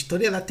é a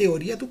história da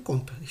teoria do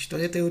conto. A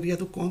história da teoria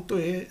do conto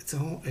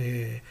são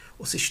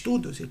os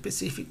estudos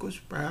específicos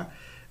para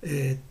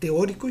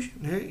teóricos.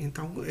 Né?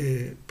 Então,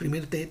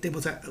 primeiro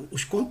temos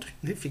os contos,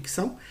 né?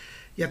 Ficção,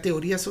 e a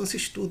teoria são os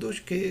estudos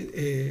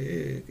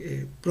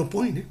que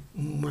propõem, né?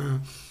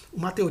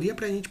 Uma teoria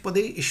para a gente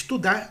poder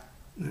estudar,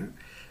 né?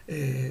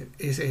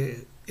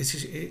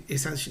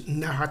 Essas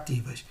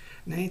narrativas.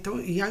 Né?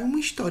 Então, e há uma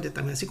história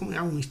também, assim como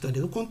há uma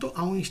história do conto,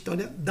 há uma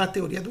história da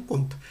teoria do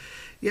conto.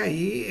 E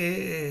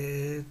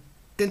aí,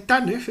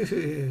 tentar, né?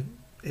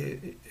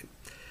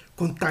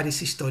 Contar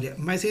essa história.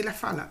 Mas ela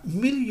fala,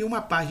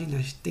 1001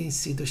 páginas têm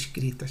sido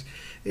escritas.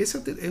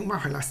 Isso é uma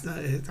relação,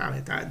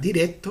 tá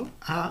direto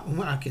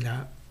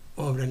àquela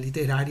obra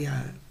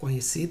literária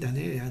conhecida,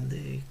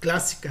 né,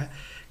 clássica,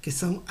 que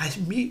são as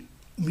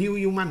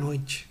 1001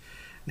 noites,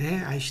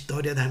 né, a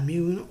história das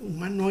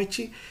 1001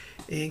 noites,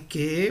 em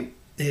que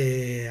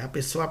a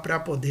pessoa, para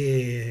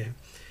poder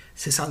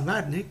se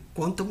salvar, né,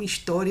 conta uma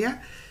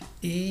história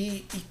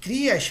e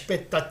cria a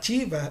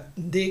expectativa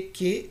de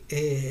que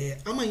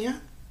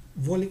amanhã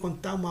vou lhe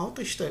contar uma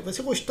outra história.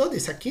 Você gostou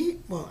desse aqui?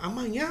 Bom,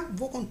 amanhã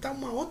vou contar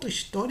uma outra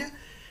história.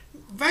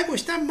 Vai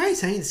gostar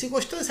mais ainda. Se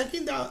gostou desse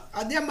aqui,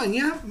 a de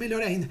amanhã,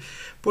 melhor ainda.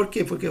 Por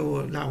quê? Porque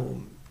o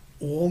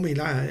homem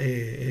lá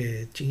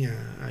tinha...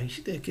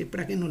 que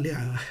para quem não lê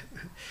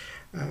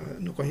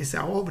não conhece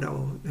a obra,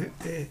 né?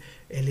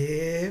 Ele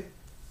é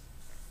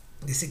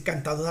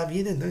desencantado da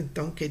vida, né?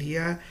 Então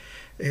queria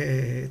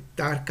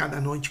estar cada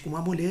noite com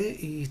uma mulher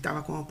e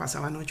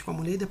passava a noite com a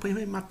mulher e depois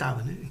me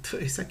matava, né? Então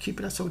isso aqui,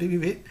 para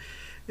sobreviver,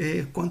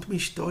 conta uma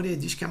história e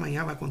diz que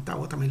amanhã vai contar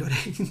outra melhor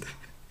ainda.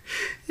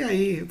 E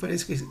aí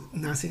parece que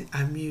nascem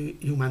as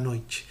 1001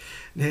 noites,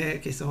 né?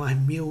 Que são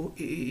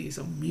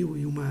são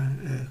 1001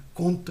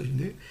 contos,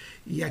 né?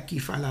 E aqui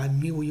fala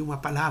 1001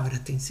 palavras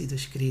têm sido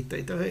escritas.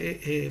 Então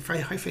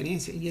faz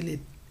referência, e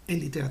ele em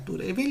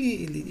literatura.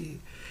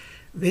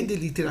 Vem de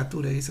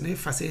literatura isso, né?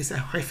 Fazer essas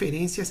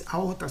referências a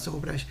outras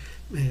obras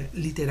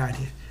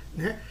literárias,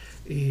 né?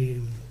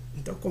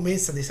 Então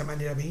começa dessa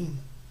maneira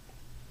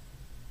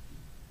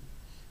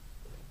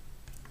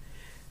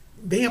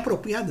bem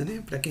apropriada,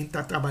 né, para quem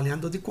está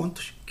trabalhando de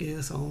contos,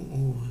 que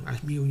são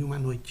as 1001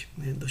 noites,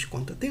 né, dos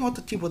contos. Tem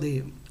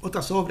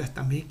outras obras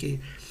também que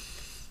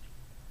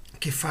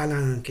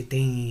falam, que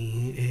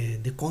tem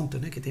de conto,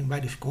 né, que tem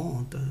vários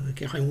contos,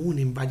 que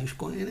reúnem vários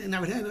contos. Na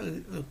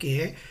verdade, o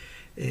que é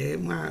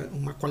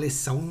uma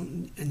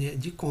coleção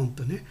de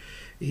contos, né?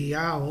 E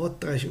há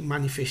outras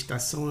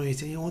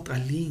manifestações em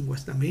outras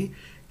línguas também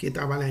que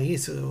trabalham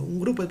isso. Um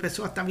grupo de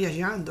pessoas está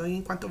viajando, e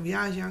enquanto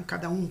viajam,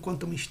 cada um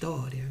conta uma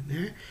história,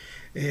 né?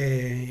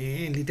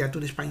 Em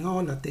literatura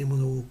espanhola temos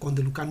o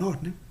Conde Lucanor,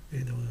 né?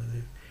 Do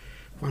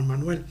Juan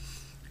Manuel,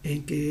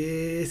 em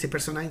que esse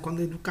personagem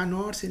Conde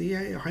Lucanor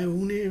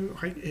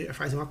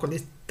faz uma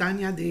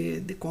coletânea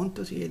de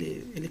contos, e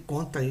ele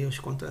conta e os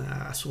conta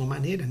à sua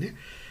maneira, né?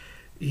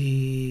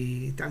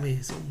 E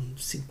também são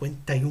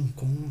 51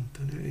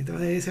 contos, né? Então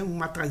essa é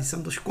uma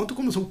tradição dos contos,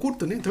 como são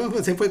curtos, né? Então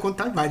você pode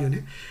contar vários,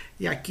 né?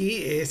 E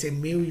aqui esse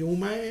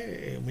 1001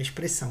 é uma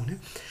expressão, né?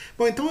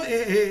 Bom, então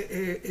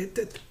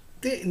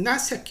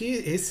nasce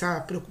aqui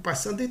essa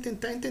preocupação de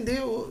tentar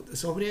entender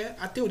sobre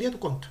a teoria do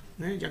conto,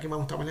 né? Já que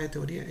vamos trabalhar de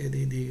teoria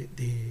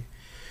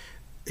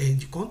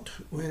de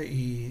conto,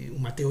 e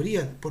uma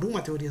teoria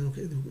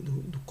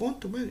do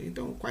conto,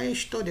 então qual é a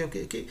história?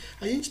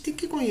 A gente tem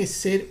que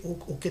conhecer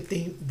o que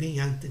vem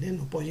antes, né?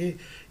 Não pode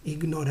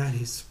ignorar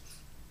isso.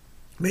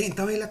 Bem,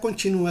 então ela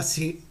continua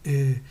assim: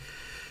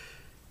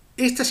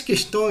 estas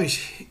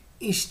questões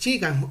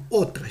instigam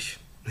outras.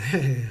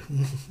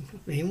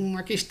 Vem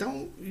uma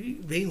questão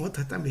e vem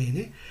outra também,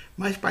 né?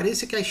 Mas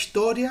parece que a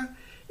história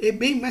é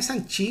bem mais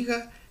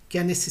antiga que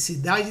a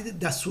necessidade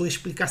da sua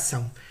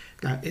explicação.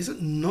 Claro, isso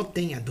não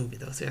tenha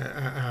dúvida. Ou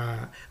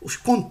seja, os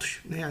contos,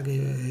 né?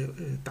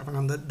 Está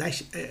falando da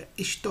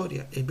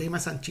história, é bem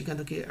mais antiga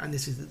do que a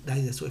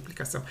necessidade da sua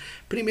explicação.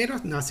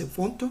 Primeiro nasce o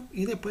conto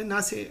e depois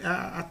nasce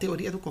a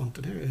teoria do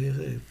conto, né?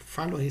 Eu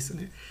falo isso,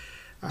 né?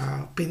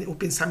 O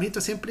pensamento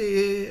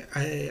sempre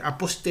é a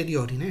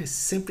posteriori, né?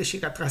 Sempre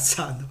chega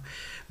atrasado,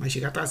 mas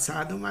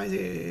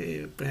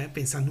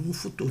pensando no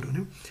futuro,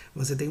 né?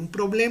 Você tem um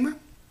problema,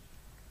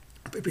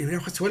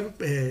 primeiro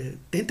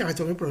tenta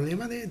resolver o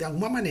problema de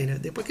alguma maneira.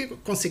 Depois que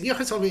conseguiu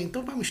resolver,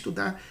 então vamos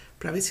estudar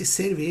para ver se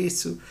serve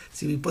isso,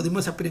 se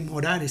podemos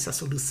aprimorar essa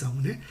solução,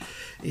 né?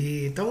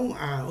 Então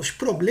os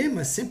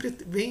problemas sempre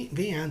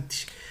vêm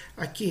antes.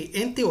 Aqui,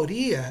 em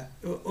teoria,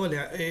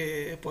 olha,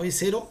 pode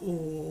ser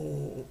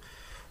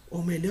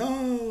o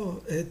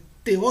melhor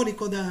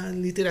teórico da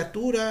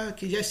literatura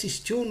que já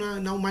existiu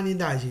na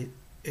humanidade.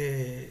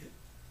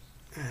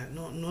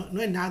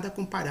 Não é nada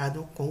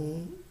comparado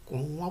com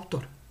um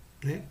autor,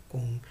 né?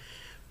 Com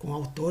um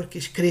autor que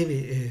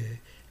escreve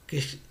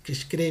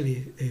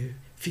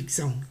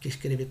ficção, que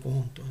escreve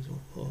contos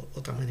ou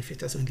outra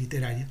manifestação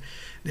literária,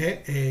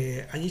 né?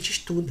 A gente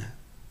estuda,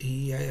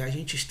 e a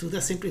gente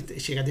estuda sempre,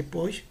 chega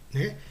depois,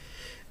 né?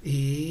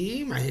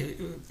 Mas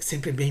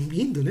sempre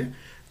bem-vindo, né?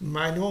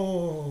 Mas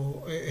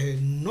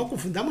não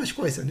confundamos as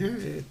coisas,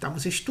 né?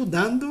 Estamos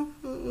estudando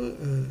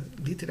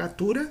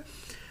literatura,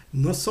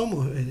 não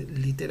somos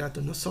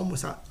literatos, não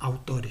somos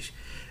autores.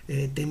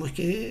 Temos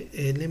que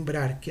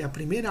lembrar que a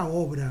primeira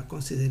obra,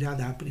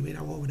 considerada a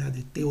primeira obra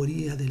de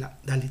teoria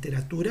da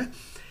literatura,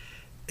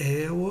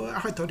 é a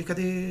retórica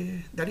de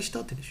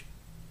Aristóteles.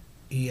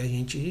 E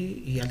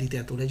a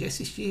literatura já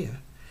existia,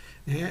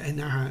 né?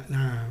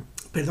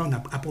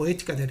 A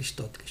poética de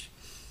Aristóteles.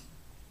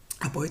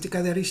 A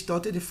poética de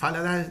Aristóteles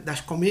fala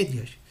das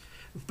comédias.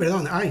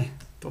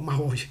 Estou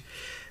mal hoje.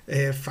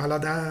 Fala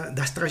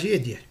das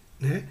tragédias,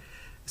 né?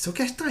 Só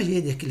que as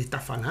tragédias que ele está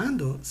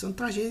falando são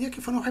tragédias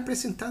que foram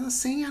representadas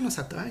 100 anos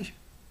atrás.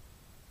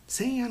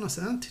 100 anos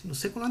antes, no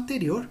século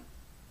anterior,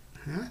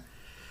 né?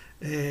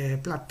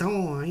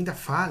 Platão ainda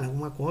fala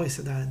alguma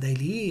coisa da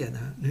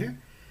Ilíada, né?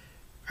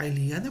 A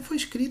Ilíada foi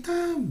escrita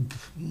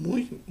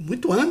muito,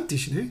 muito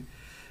antes, né?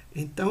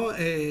 Então,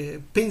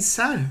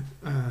 pensar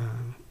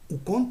o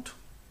conto,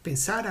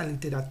 pensar a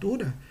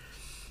literatura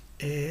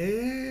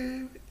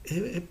é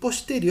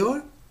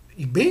posterior,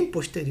 e bem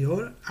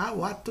posterior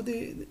ao ato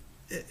de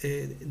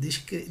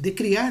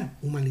criar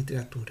uma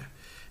literatura.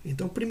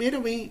 Então,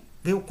 primeiro vem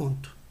o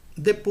conto,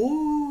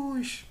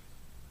 depois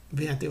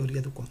vem a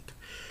teoria do conto.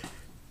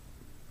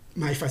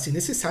 Mas faz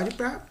necessário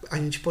para a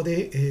gente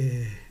poder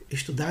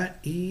estudar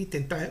e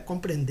tentar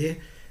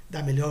compreender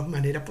da melhor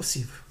maneira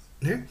possível,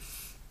 né?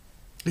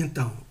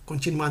 Então,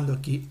 continuando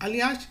aqui,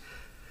 aliás,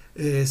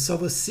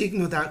 sob o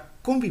signo da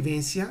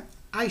convivência,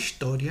 a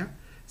história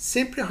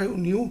sempre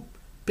reuniu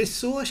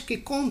pessoas que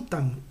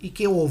contam e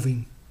que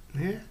ouvem,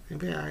 né?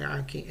 Sempre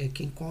há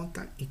quem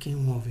conta e quem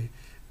ouve,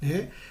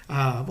 né?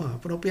 A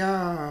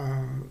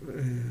própria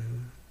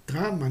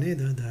trama, né,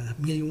 da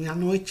Mil e Uma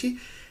Noite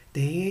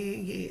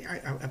tem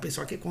a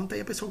pessoa que conta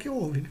e a pessoa que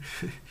ouve, né?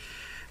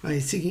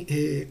 Mas,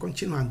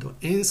 continuando,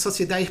 em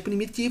sociedades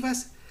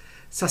primitivas,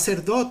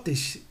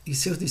 sacerdotes e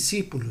seus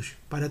discípulos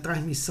para a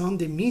transmissão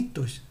de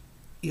mitos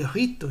e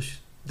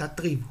ritos da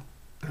tribo.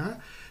 Tá?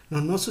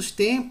 Nos nossos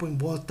tempos, em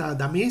volta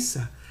da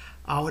mesa,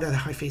 à hora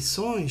das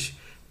refeições,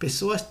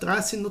 pessoas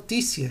trazem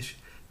notícias,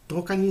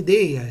 trocam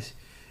ideias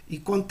e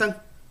contam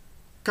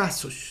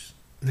casos.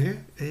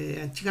 Né?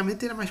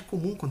 Antigamente era mais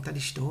comum contar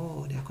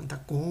história, contar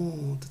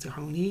contos, se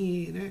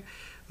reunir, né?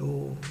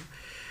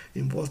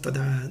 Em volta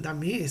da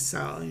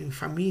mesa, em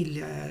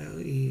família,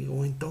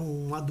 ou então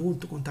um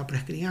adulto contar para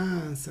as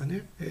crianças,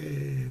 né?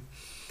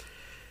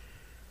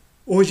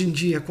 Hoje em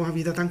dia, com a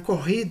vida tão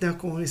corrida,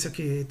 com isso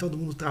que todo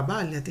mundo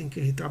trabalha, tem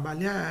que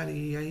trabalhar,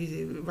 e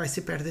aí vai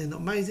se perdendo.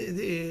 Mas,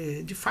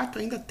 de fato,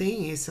 ainda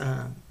tem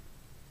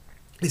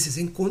esses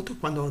encontros,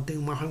 quando tem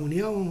uma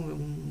reunião,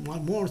 um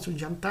almoço, um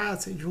jantar,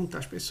 se junta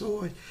as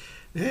pessoas,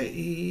 né?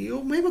 E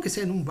ou mesmo que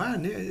seja num bar,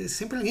 né?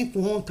 Sempre alguém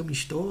conta uma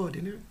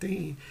história, né?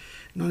 Tem,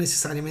 não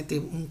necessariamente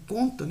um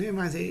conto, né?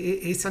 Mas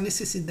essa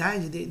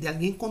necessidade de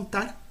alguém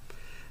contar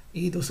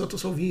e dos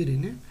outros ouvirem,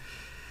 né?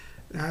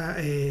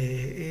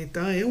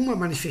 Então é uma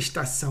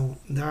manifestação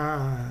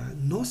da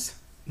nossa,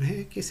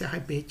 né? Que se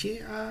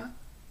repete há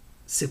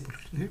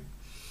séculos, né?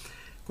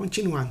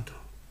 Continuando.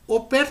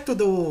 Ou perto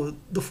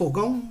do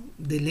fogão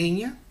de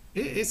lenha,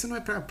 esse não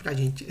é para a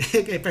gente,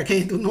 é para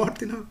quem é do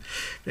norte, não,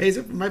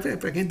 mas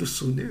para quem é do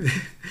sul, né?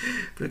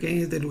 Para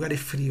quem é de lugares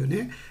frios,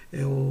 né?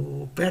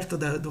 Ou perto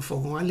do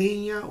fogão a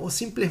lenha, ou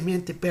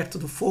simplesmente perto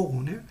do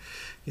fogo, né?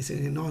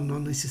 Não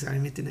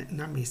necessariamente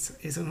na mesa.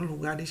 Esses são os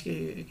lugares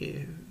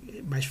que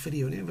é mais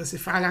frio, né? Você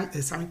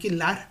sabe que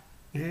lar,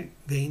 né,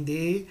 vem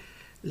de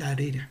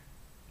lareira,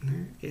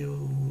 né? É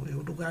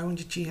o lugar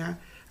onde as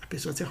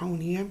pessoas se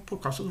reuniam por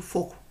causa do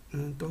fogo.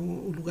 Então,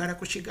 o lugar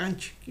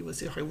aconchegante que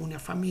você reúne a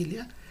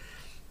família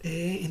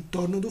é em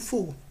torno do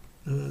fogo,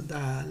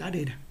 da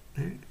lareira,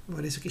 né?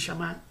 Por isso que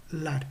chama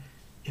lar.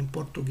 Em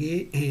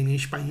português, em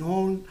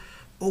espanhol,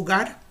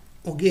 hogar,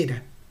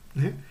 hogueira,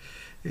 né?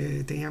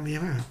 Tem a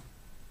mesma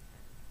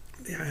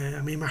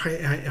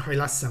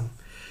relação.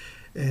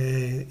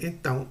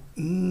 Então,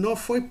 não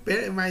foi,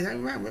 mas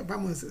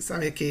vamos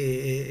saber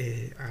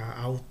que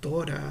a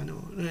autora,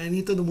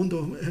 nem todo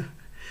mundo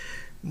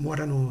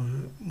mora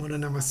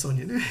na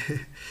Amazônia, né?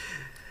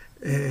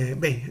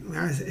 Bem,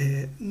 mas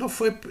não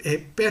foi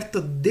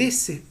perto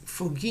desse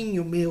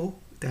foguinho meu,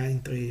 tá?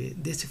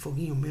 Desse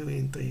foguinho meu,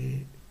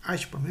 entre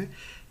aspas, né?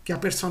 Que a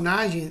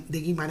personagem de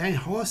Guimarães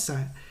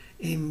Rosa,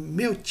 em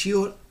Meu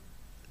Tio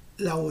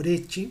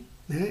Laureti,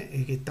 né?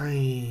 Que está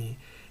em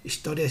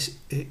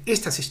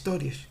estas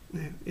histórias,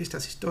 né?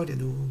 Estas histórias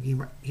do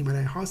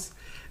Guimarães Rosa,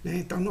 né?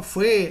 Então não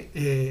foi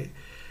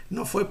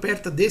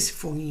perto desse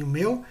foguinho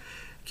meu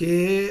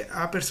que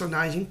a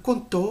personagem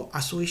contou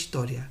a sua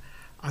história,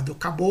 a do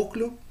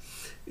caboclo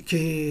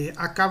que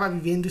acaba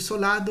vivendo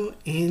isolado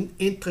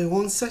entre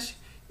onças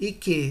e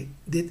que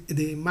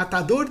de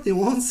matador de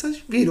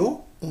onças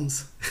virou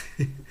onça.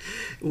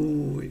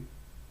 O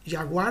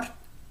jaguarete,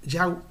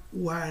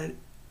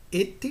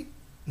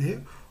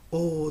 né?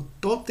 O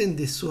totem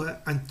de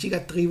sua antiga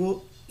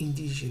tribo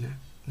indígena,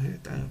 né?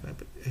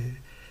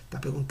 Tá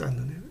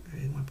perguntando, né?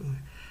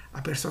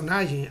 A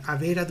personagem à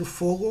beira do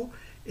fogo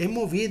é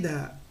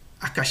movida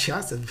a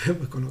cachaça,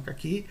 vou colocar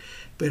aqui,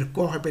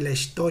 percorre pela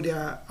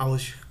história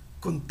aos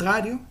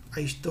contrário,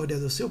 a história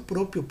do seu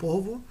próprio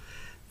povo,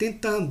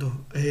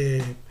 tentando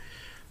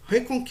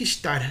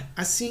reconquistar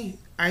assim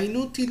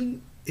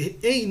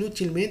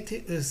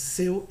inutilmente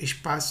seu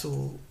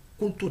espaço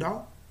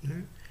cultural,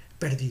 né,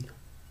 perdido.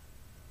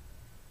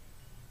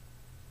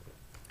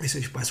 Esse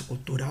espaço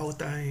cultural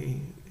está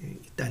em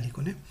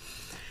itálico, né?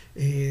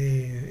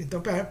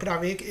 Então, para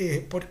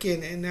ver porque,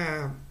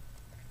 né,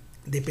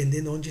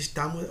 dependendo de onde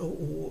estamos,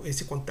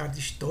 esse contar de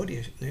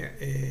histórias, né,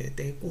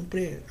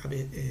 cumpre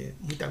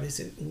muitas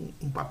vezes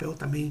um papel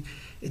também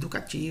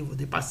educativo,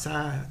 de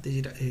passar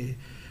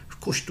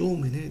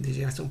costumes, né, de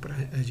geração para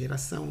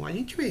geração. A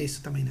gente vê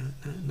isso também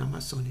na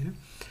Amazônia, né?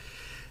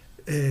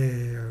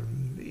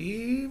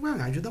 E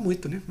bueno, ajuda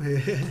muito, né?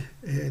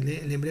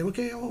 Lembremos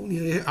que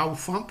a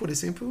UFAM, por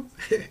exemplo,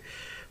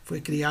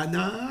 foi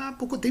criada há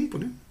pouco tempo,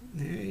 né?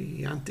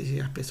 E antes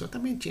as pessoas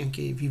também tinham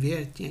que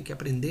viver, tinham que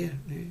aprender,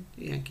 né?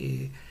 Tinham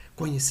que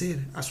conhecer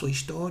a sua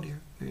história,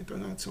 né? Então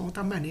são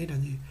outras maneiras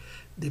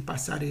de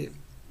passar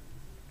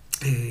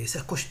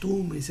esses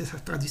costumes,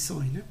 essas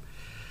tradições, né?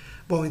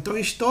 Bom, então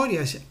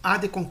histórias há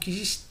de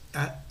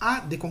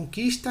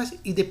conquistas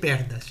e de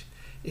perdas.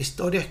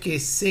 Histórias que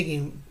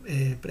seguem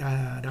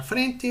para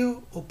frente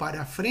ou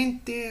para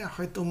frente,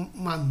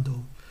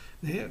 retomando,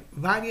 né?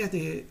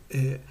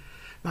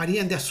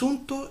 variam de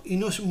assunto e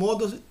nos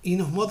modos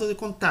de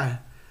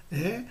contar.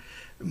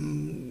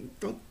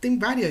 Então, tem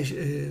várias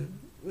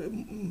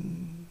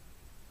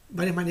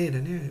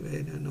maneiras, né?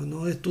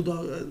 Não é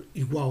tudo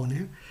igual,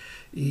 né?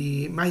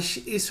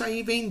 Mas isso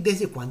aí vem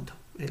desde quando?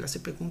 Ela se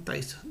pergunta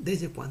isso,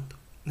 desde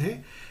quando?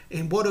 Né?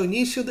 Embora o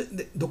início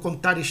do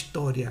contar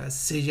história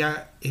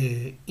seja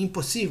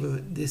impossível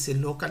de se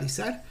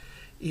localizar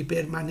e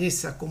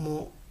permaneça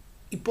como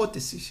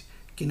hipóteses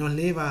que nos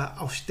leva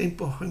aos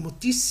tempos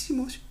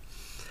remotíssimos,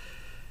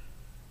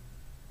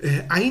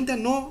 ainda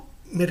não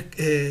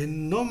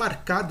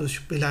marcados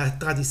pela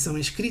tradição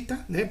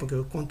escrita, né? Porque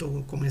o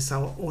conto começa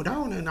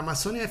oral, né? Na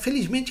Amazônia,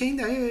 felizmente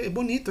ainda é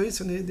bonito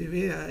isso, né? De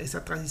ver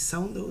essa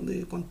tradição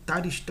de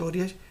contar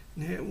histórias,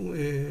 né?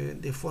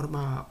 De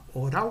forma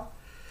oral.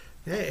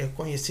 Eu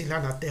conheci lá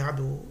na terra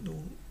do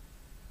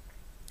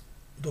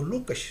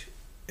Lucas,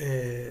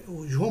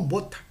 o João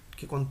Bota,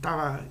 que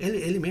contava,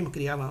 ele mesmo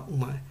criava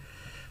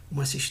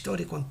umas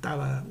histórias,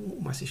 contava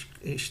umas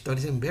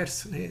histórias em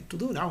verso, né?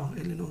 Tudo oral,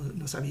 ele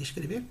não sabia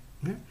escrever,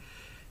 né?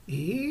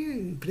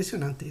 E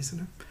impressionante isso,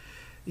 né?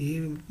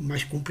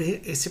 Mas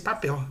cumpre esse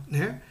papel,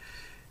 né?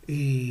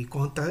 E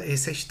conta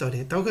essa história.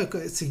 Então,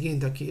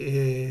 seguindo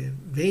aqui,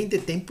 vem de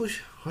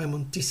tempos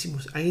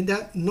remontíssimos,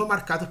 ainda não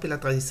marcados pela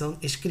tradição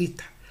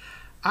escrita.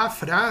 A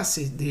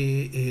fase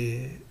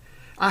de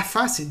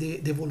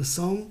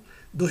evolução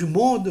dos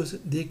modos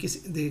de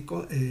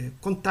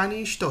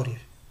contarem histórias.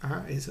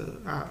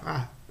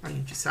 A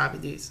gente sabe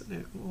disso,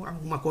 né?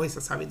 Alguma coisa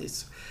sabe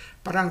disso.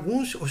 Para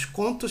alguns, os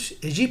contos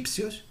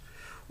egípcios,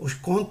 os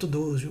contos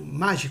dos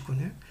mágicos,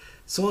 né,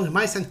 são os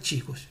mais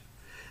antigos.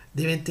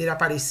 Devem ter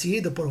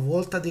aparecido por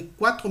volta de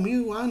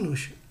 4.000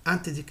 anos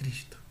antes de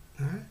Cristo.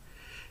 Né?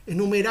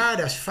 Enumerar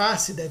as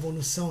fases da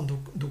evolução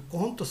do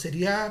conto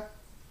seria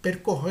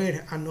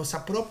percorrer a nossa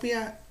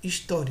própria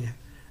história,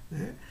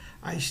 né?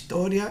 A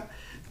história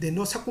de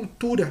nossa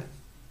cultura,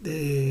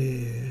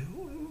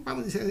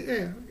 vamos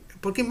dizer,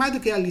 porque mais do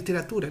que a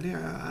literatura, né?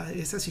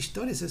 Essas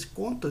histórias, esses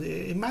contos,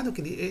 é mais do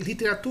que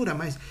literatura,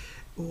 mas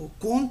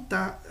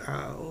conta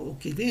o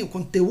que vem, o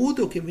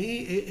conteúdo que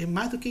vem é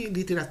mais do que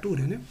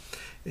literatura, né?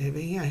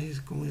 Vem,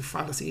 como eu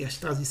falo assim, as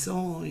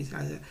tradições,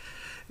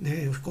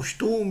 né? Os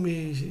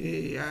costumes,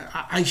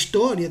 a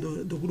história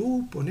do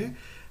grupo, né?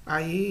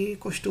 Aí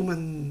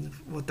costumam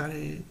botar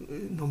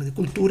nome de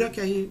cultura, que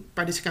aí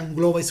parece que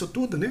engloba isso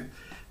tudo, né?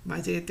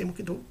 Mas temos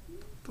que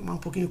tomar um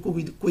pouquinho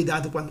de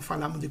cuidado quando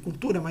falamos de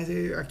cultura, mas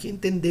aqui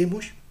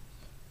entendemos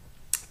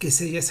que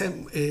seja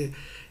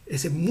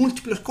esses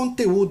múltiplos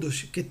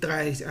conteúdos que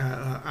traz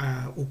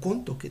o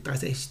conto, que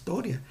traz a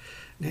história,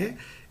 né?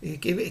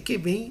 Que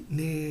vem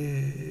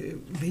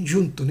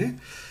junto, né?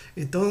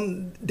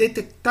 Então,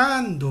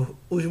 detectando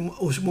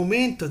os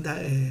momentos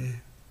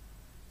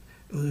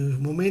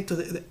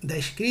da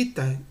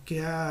escrita que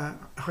a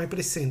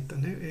representa,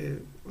 né?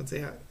 Ou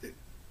seja,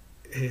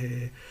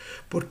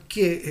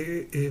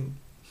 porque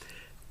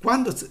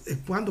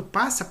quando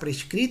passa para a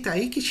escrita,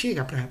 aí que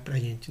chega para a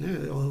gente,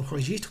 né? O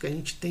registro que a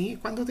gente tem,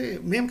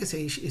 mesmo que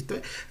seja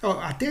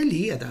até a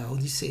Ilíada, a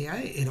Odisseia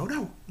era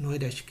oral, não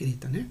era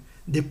escrita, né?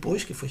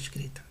 Depois que foi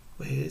escrita.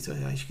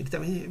 A escrita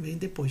vem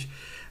depois.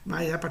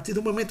 Mas a partir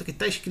do momento que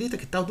está escrita,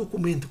 que está o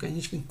documento, que a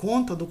gente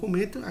encontra o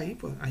documento, aí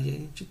a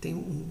gente tem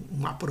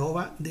uma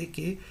prova de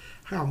que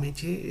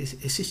realmente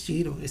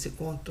existiram esse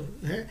conto,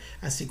 né?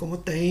 Assim como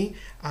tem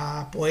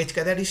a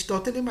poética de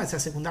Aristóteles, mas a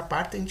segunda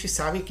parte a gente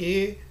sabe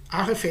que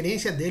a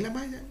referência dela,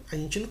 mas a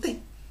gente não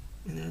tem.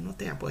 Não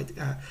tem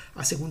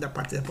a segunda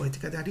parte da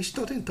poética de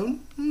Aristóteles, então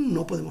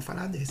não podemos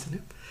falar dessa, né?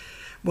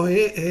 Bom,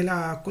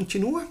 ela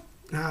continua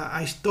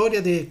a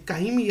história de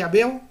Caim e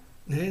Abel,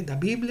 né, da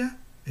Bíblia,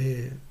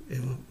 é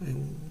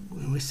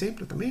um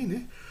exemplo também,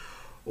 né?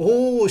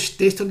 Ou os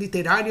textos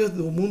literários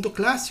do mundo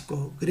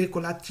clássico,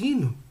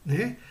 greco-latino,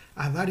 né?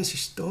 Há várias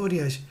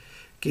histórias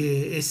que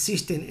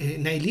existem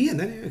na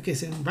Ilíada, né? Que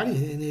são várias,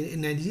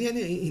 na Ilíada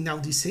e na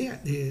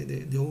Odisseia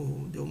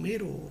de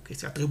Homero, que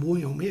se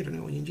atribuem a Homero, né?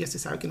 Hoje em dia se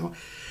sabe que não,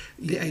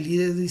 a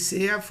Ilíada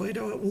e a Odisseia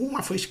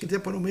uma foi escrita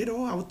por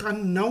Homero, a outra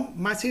não,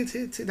 mas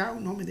se dá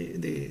o nome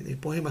de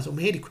poemas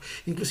homéricos.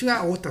 Inclusive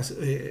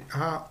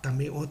há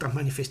também outras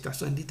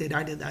manifestações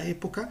literárias da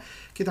época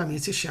que também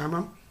se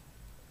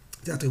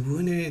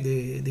atribuem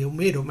de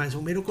Homero, mas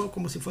Homero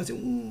como se fosse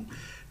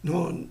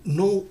não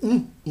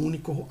um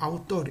único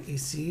autor, e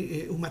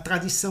sim uma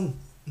tradição,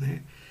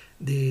 né,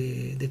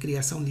 de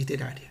criação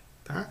literária,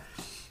 tá?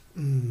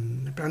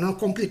 Para não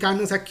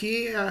complicarmos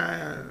aqui,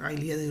 a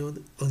Ilíada e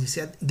a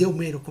Odisseia de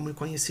Homero, como é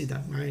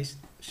conhecida, mas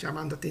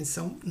chamando a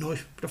atenção, nós,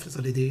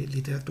 professores de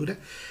literatura,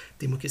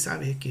 temos que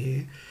saber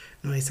que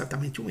não é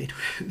exatamente Homero,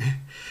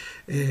 né?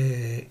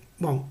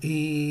 Bom,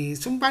 e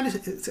são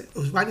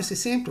os vários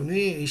exemplos, né?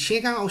 E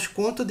chegam aos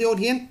contos de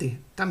Oriente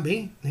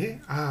também, né?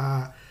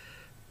 A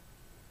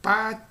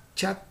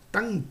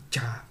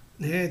Pachatancha,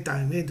 né?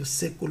 Também do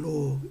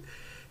século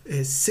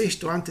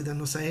sexto antes da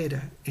nossa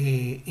era,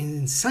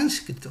 em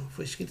sânscrito,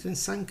 foi escrito em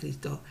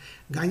sânscrito,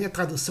 ganha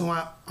tradução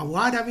ao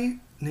árabe,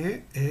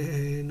 né,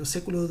 no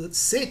século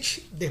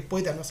VII,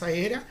 depois da nossa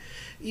era,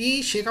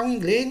 e chega ao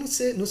inglês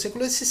no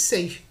século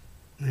XVI.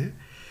 Né?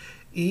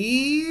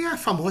 E a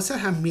famosa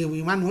As Mil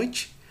e Uma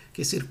Noite,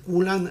 que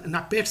circula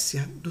na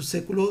Pérsia do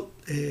século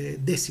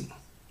X,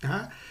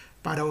 tá?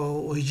 Para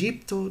o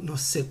Egito no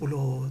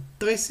século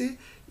XIII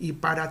e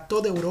para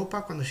toda a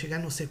Europa quando chega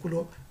no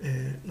século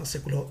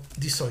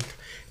XVIII.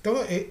 Então,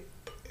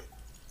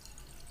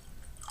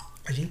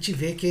 a gente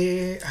vê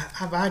que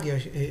há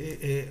várias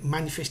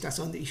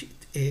manifestações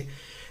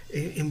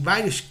em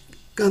vários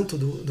cantos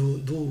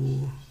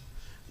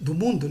do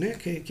mundo, né,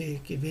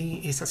 que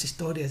vem essas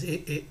histórias,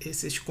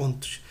 esses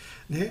contos.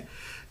 Né?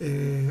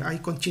 Aí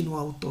continua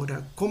a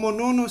autora. Como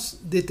não nos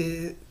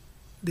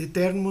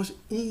determos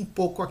um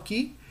pouco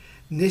aqui,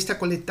 nesta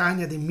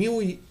coletânea de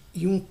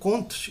 1001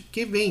 contos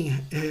que vem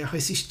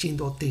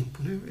resistindo ao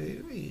tempo. Né?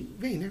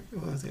 Vem, né?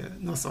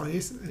 Não só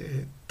isso,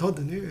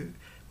 todo, né?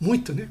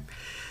 Muito, né?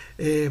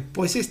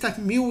 Pois estas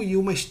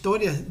 1001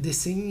 histórias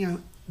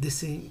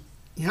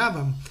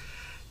desenhavam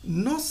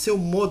no seu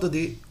modo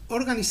de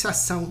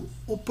organização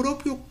o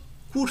próprio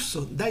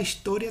curso da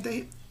história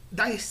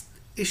da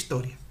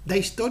história.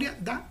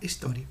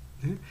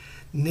 Né?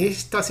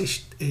 Nestas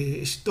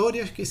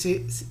histórias que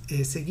se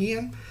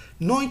seguiam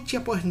noite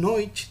após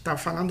noite, está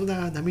falando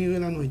da Mil e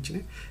Uma Noite,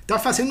 né? Está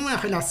fazendo uma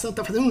relação,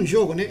 está fazendo um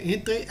jogo, né,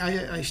 entre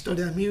a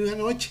história da Mil e Uma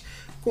Noite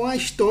com a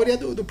história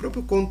do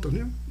próprio conto,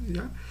 né?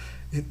 Já?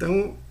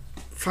 Então,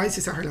 faz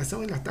essa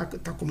relação, ela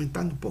está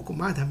comentando um pouco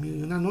mais da Mil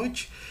e Uma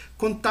Noite,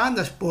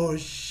 contadas por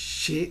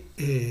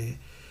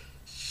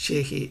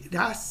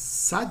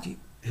Scheherazade,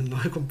 não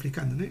é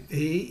complicado, né?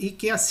 E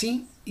que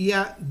assim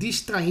ia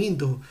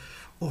distraindo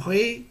o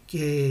rei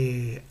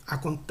que a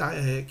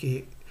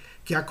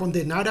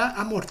condenara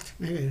à morte.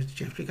 Né? Eu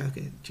tinha explicado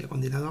que tinha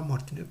condenado à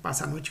morte. Né?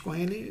 Passa a noite com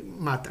ele,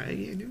 mata.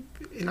 Aí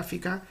ela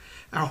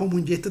arruma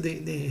um jeito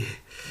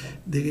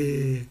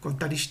de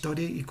contar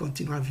história e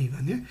continuar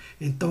viva. Né?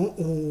 Então,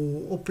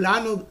 o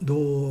plano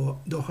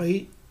do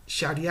rei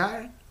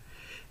Shahriar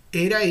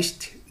era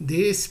este,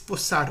 de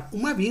esposar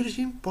uma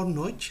virgem por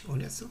noite,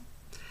 olha só,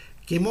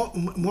 que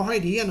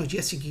morreria no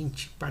dia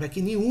seguinte, para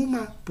que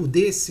nenhuma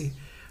pudesse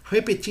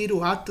repetir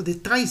o ato de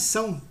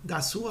traição da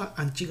sua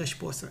antiga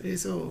esposa.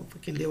 Isso,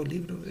 quem lê o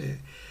livro,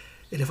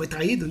 ele foi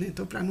traído, né?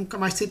 Então, para nunca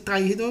mais ser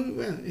traído,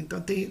 então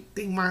tem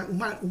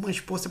uma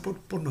esposa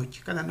por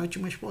noite. Cada noite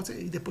uma esposa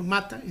e depois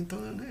mata, então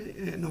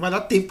não vai dar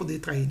tempo de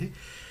trair, né?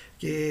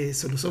 Que é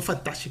solução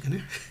fantástica,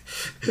 né?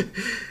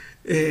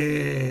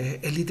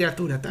 É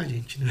literatura, tá,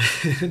 gente?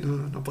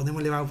 Não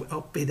podemos levar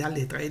ao pé da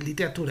letra, é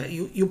literatura.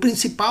 E o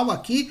principal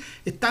aqui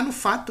está no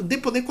fato de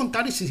poder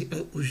contar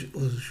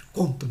os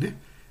contos, né?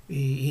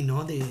 E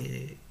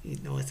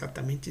não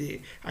exatamente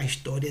a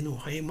história de um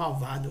rei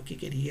malvado que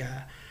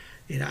queria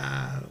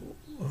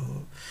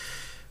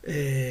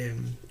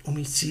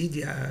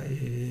homicídio,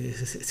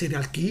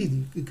 serial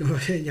killer,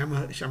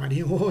 que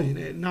chamariam hoje,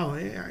 né? Não,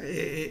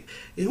 é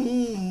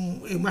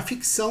uma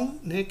ficção,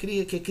 né,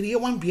 que cria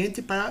um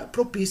ambiente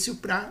propício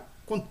para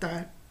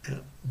contar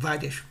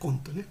vários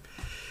contos, né?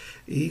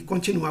 E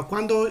continua,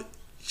 quando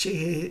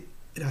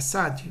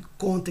Scheherazade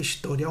conta a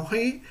história ao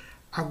rei,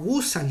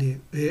 aguça-lhe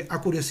a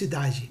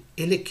curiosidade.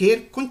 Ele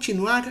quer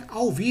continuar a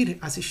ouvir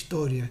as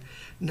histórias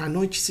na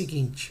noite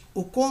seguinte.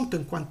 O conto,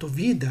 enquanto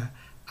vida,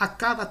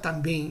 acaba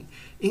também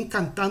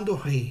encantando o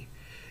rei.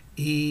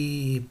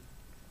 E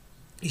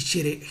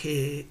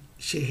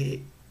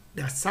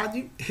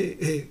Scheherazade,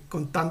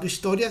 contando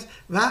histórias,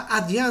 vai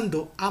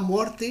adiando a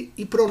morte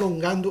e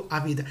prolongando a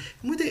vida.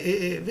 Muito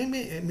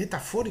bem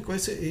metafórico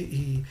isso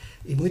e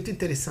muito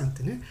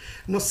interessante. Né?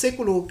 No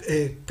século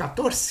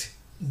XIV,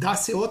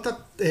 dá-se outra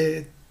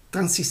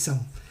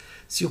transição.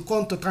 Se o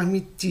conto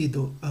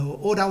transmitido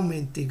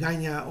oralmente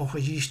ganha o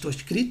registro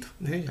escrito,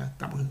 né, já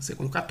estamos no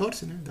século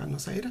XIV, né, da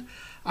nossa era,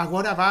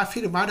 agora vai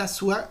afirmar a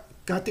sua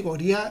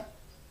categoria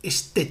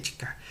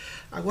estética.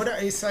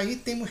 Agora, isso aí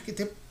temos que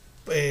ter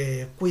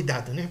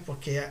cuidado, né,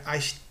 porque a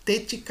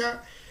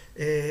estética,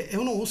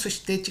 eu não uso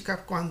estética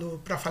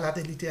para falar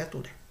de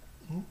literatura.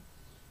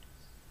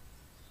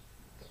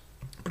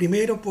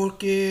 Primeiro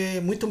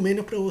porque, muito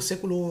menos para o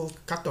século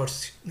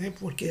XIV, né?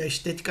 Porque a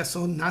estética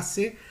só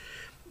nasce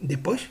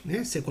depois,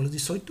 né? Século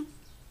XVIII,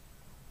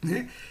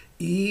 né?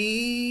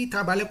 E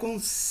trabalha com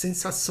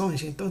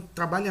sensações, então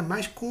trabalha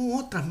mais com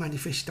outras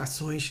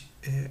manifestações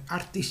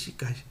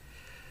artísticas.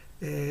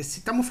 Se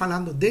estamos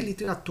falando de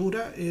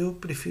literatura, eu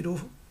prefiro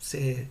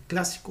ser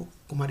clássico,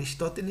 como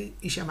Aristóteles,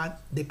 e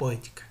chamar de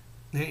poética.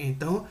 Né?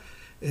 Então,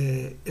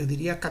 eu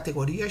diria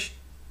categorias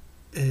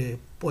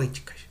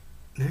poéticas.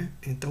 Né?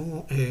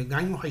 Então,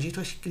 ganha um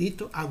registro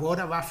escrito,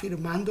 agora vai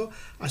afirmando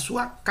a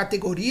sua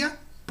categoria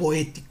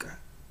poética,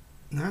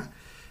 né?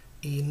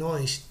 E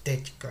não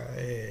estética.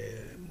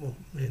 Bom,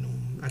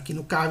 aqui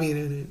não cabe,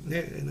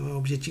 né? Não é o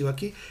objetivo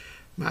aqui,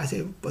 mas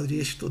eu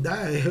poderia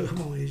estudar,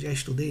 eu já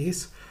estudei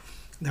isso,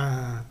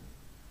 da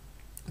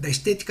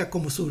estética,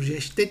 como surge a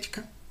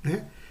estética,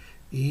 né?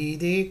 e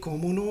de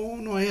como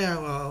não é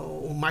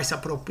o mais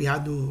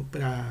apropriado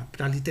para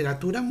a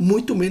literatura,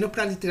 muito menos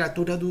para a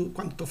literatura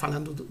quando estou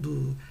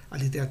falando a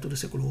literatura do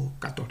século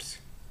XIV,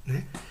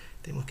 né?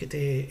 Temos que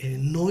ter,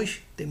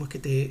 nós temos que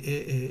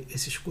ter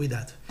esses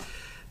cuidados.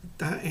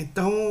 Tá?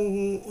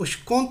 Então, os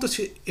contos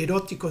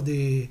eróticos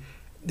de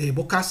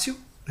Boccaccio,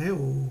 né?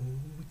 O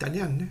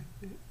italiano, né?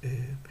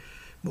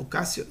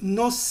 Boccaccio,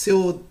 no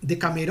seu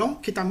Decameron,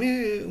 que também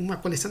é uma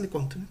coleção de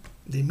contos, né?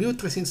 De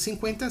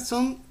 1350,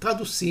 são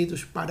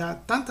traduzidos para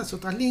tantas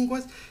outras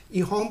línguas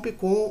e rompe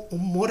com um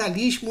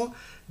moralismo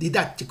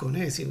didático,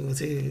 né?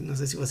 Não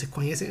sei se vocês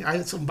conhecem,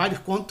 são vários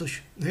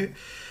contos, né?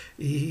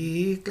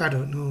 E,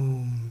 claro,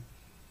 não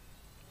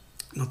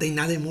tem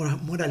nada de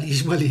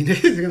moralismo ali, né?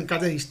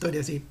 Cada história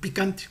assim,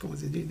 picante, como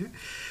se diz, né?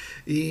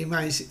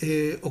 Mas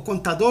o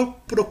contador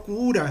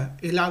procura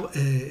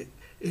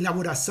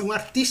elaboração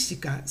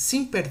artística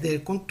sem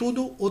perder,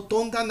 contudo, o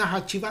tom da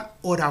narrativa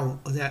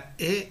oral. Ou seja,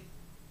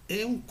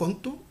 é um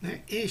conto,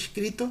 né? É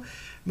escrito,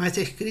 mas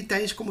a escrita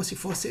é como se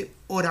fosse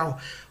oral.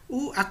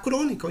 A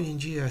crônica hoje em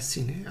dia,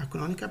 assim, né? A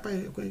crônica,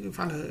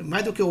 fala,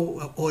 mais do que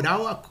o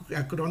oral, a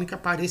crônica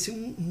parece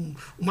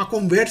uma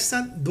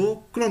conversa do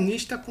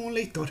cronista com o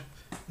leitor,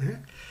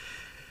 né?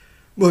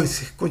 Bom,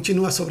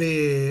 continua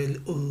sobre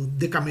o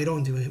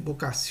Decameron de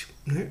Boccaccio,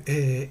 né?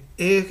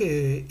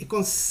 E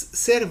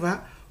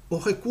conserva o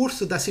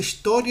recurso das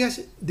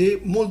histórias de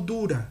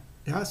moldura.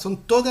 Já? São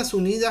todas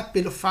unidas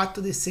pelo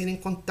fato de serem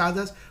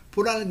contadas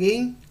por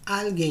alguém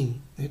a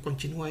alguém, né?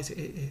 Continua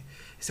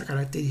essa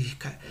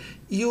característica.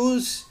 E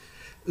os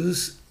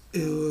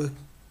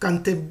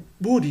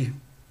Canterbury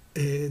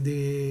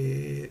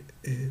de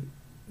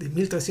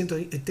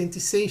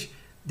 1386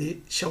 de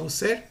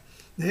Chaucer,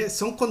 né?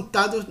 São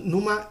contados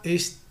numa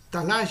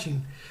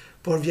estalagem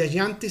por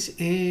viajantes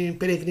em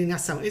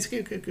peregrinação. Esse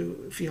que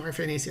eu fiz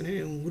referência,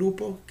 né? Um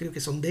grupo, creio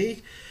que são 10.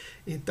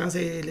 Então,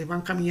 eles vão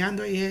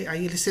caminhando e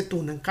aí eles se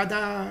turnam.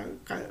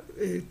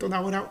 Toda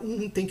hora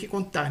um tem que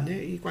contar,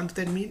 né? E quando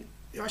termina,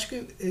 eu acho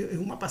que é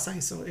uma passagem,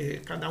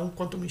 cada um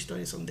conta uma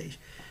história, são 10.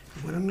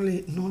 Agora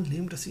não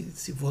lembro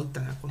se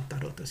voltam a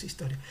contar outras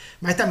histórias.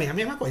 Mas também a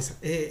mesma coisa.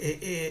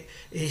 É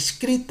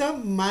escrita,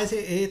 mas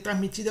é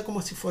transmitida como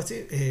se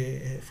fosse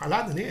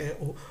falado, né?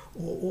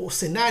 O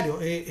cenário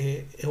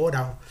é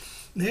oral,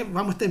 né?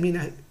 Vamos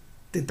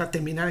tentar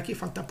terminar aqui,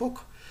 falta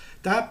pouco.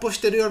 Tá?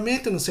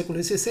 Posteriormente, no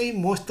século XVI,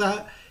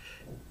 mostra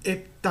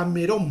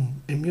Heptameron,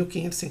 em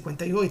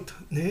 1558,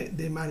 né?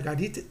 De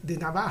Marguerite de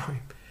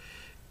Navarre.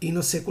 E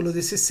no século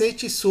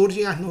XVII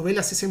surgem as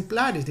novelas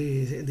exemplares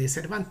de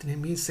Cervantes, em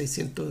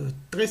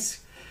 1613,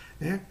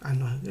 né? As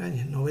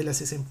grandes novelas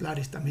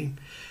exemplares também.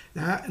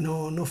 Tá?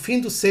 No fim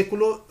do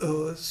século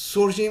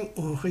surgem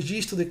o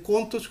registro de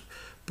contos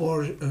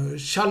por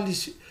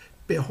Charles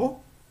Perrault,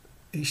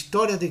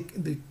 História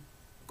de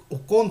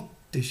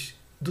contos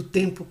do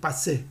tempo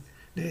passé.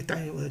 Né?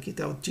 Aqui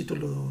está o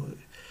título,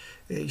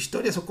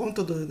 Histórias ou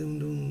contos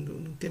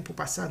do tempo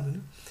passado,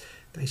 né?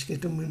 Está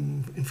escrito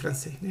em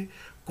francês, né?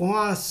 Com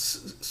o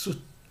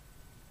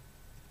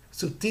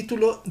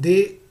subtítulo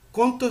de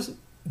Contos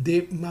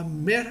de ma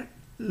mère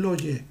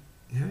Loger,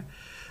 né?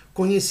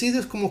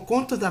 Conhecidos como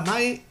Contos da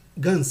Mãe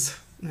Gansa,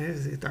 né?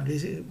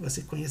 Talvez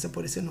você conheça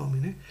por esse nome,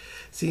 né?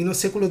 Sim, no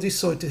século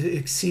XVIII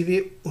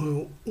exhibe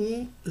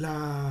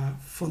La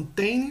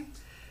Fontaine,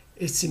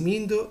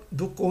 eximindo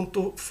do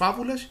conto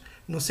Fábulas.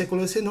 No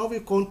século XIX,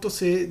 o conto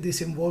se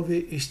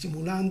desenvolve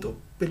estimulando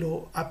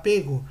pelo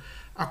apego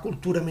à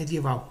cultura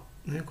medieval,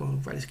 né? Como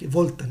parece que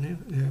volta, né?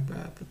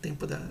 Para o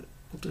tempo da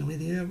cultura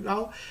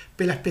medieval,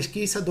 pelas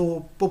pesquisas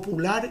do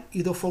popular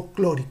e do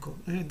folclórico,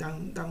 né?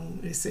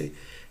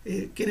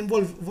 Querem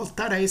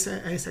voltar a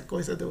essa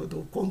coisa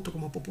do conto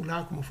como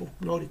popular, como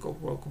folclórico,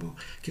 como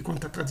que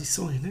conta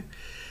tradições, né?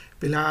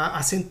 Pela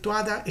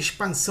acentuada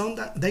expansão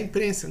da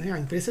imprensa, né? A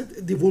imprensa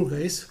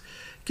divulga isso,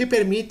 que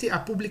permite a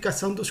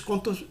publicação dos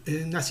contos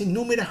nas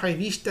inúmeras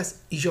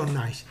revistas e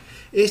jornais.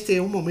 Este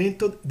é um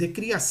momento de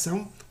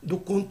criação do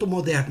conto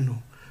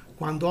moderno,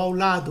 quando ao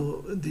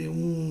lado de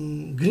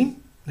Grimm,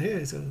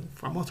 né,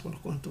 famoso pelos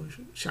contos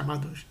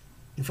chamados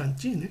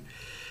infantis, né,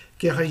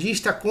 que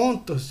registra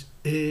contos,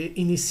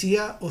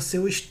 inicia o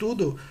seu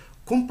estudo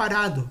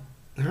comparado,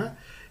 né,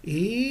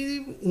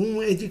 e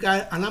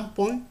Edgar Allan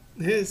Poe,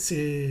 né,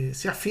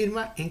 se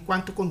afirma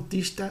enquanto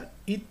contista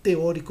e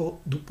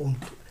teórico do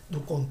conto,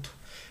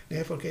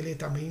 né, porque ele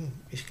também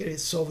escreve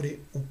sobre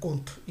o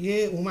conto, e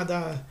é uma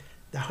das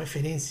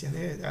referências,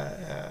 né,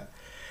 da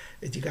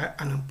Edgar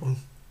Allan Poe.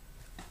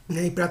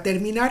 E para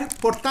terminar,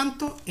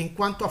 portanto,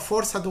 enquanto a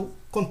força do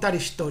contar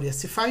histórias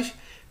se faz,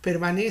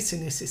 permanece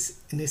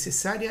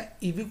necessária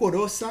e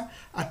vigorosa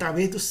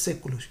através dos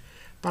séculos.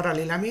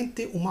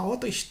 Paralelamente, uma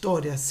outra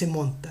história se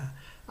monta,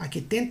 a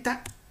que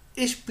tenta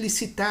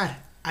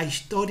explicitar a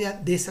história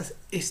dessas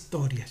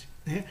histórias,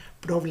 né?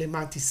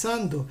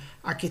 Problematizando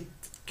a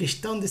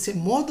questão desse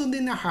modo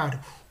de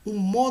narrar, um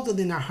modo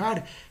de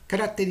narrar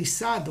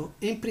caracterizado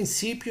em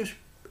princípio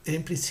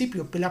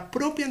pela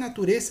própria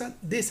natureza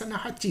dessa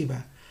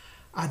narrativa,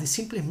 a de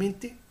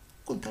simplesmente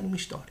contar uma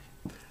história,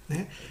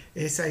 né?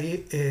 Esse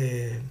aí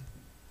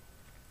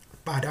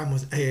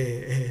paramos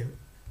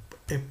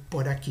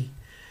por aqui,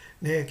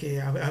 né? Que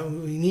é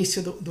o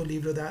início do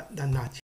livro da Nath.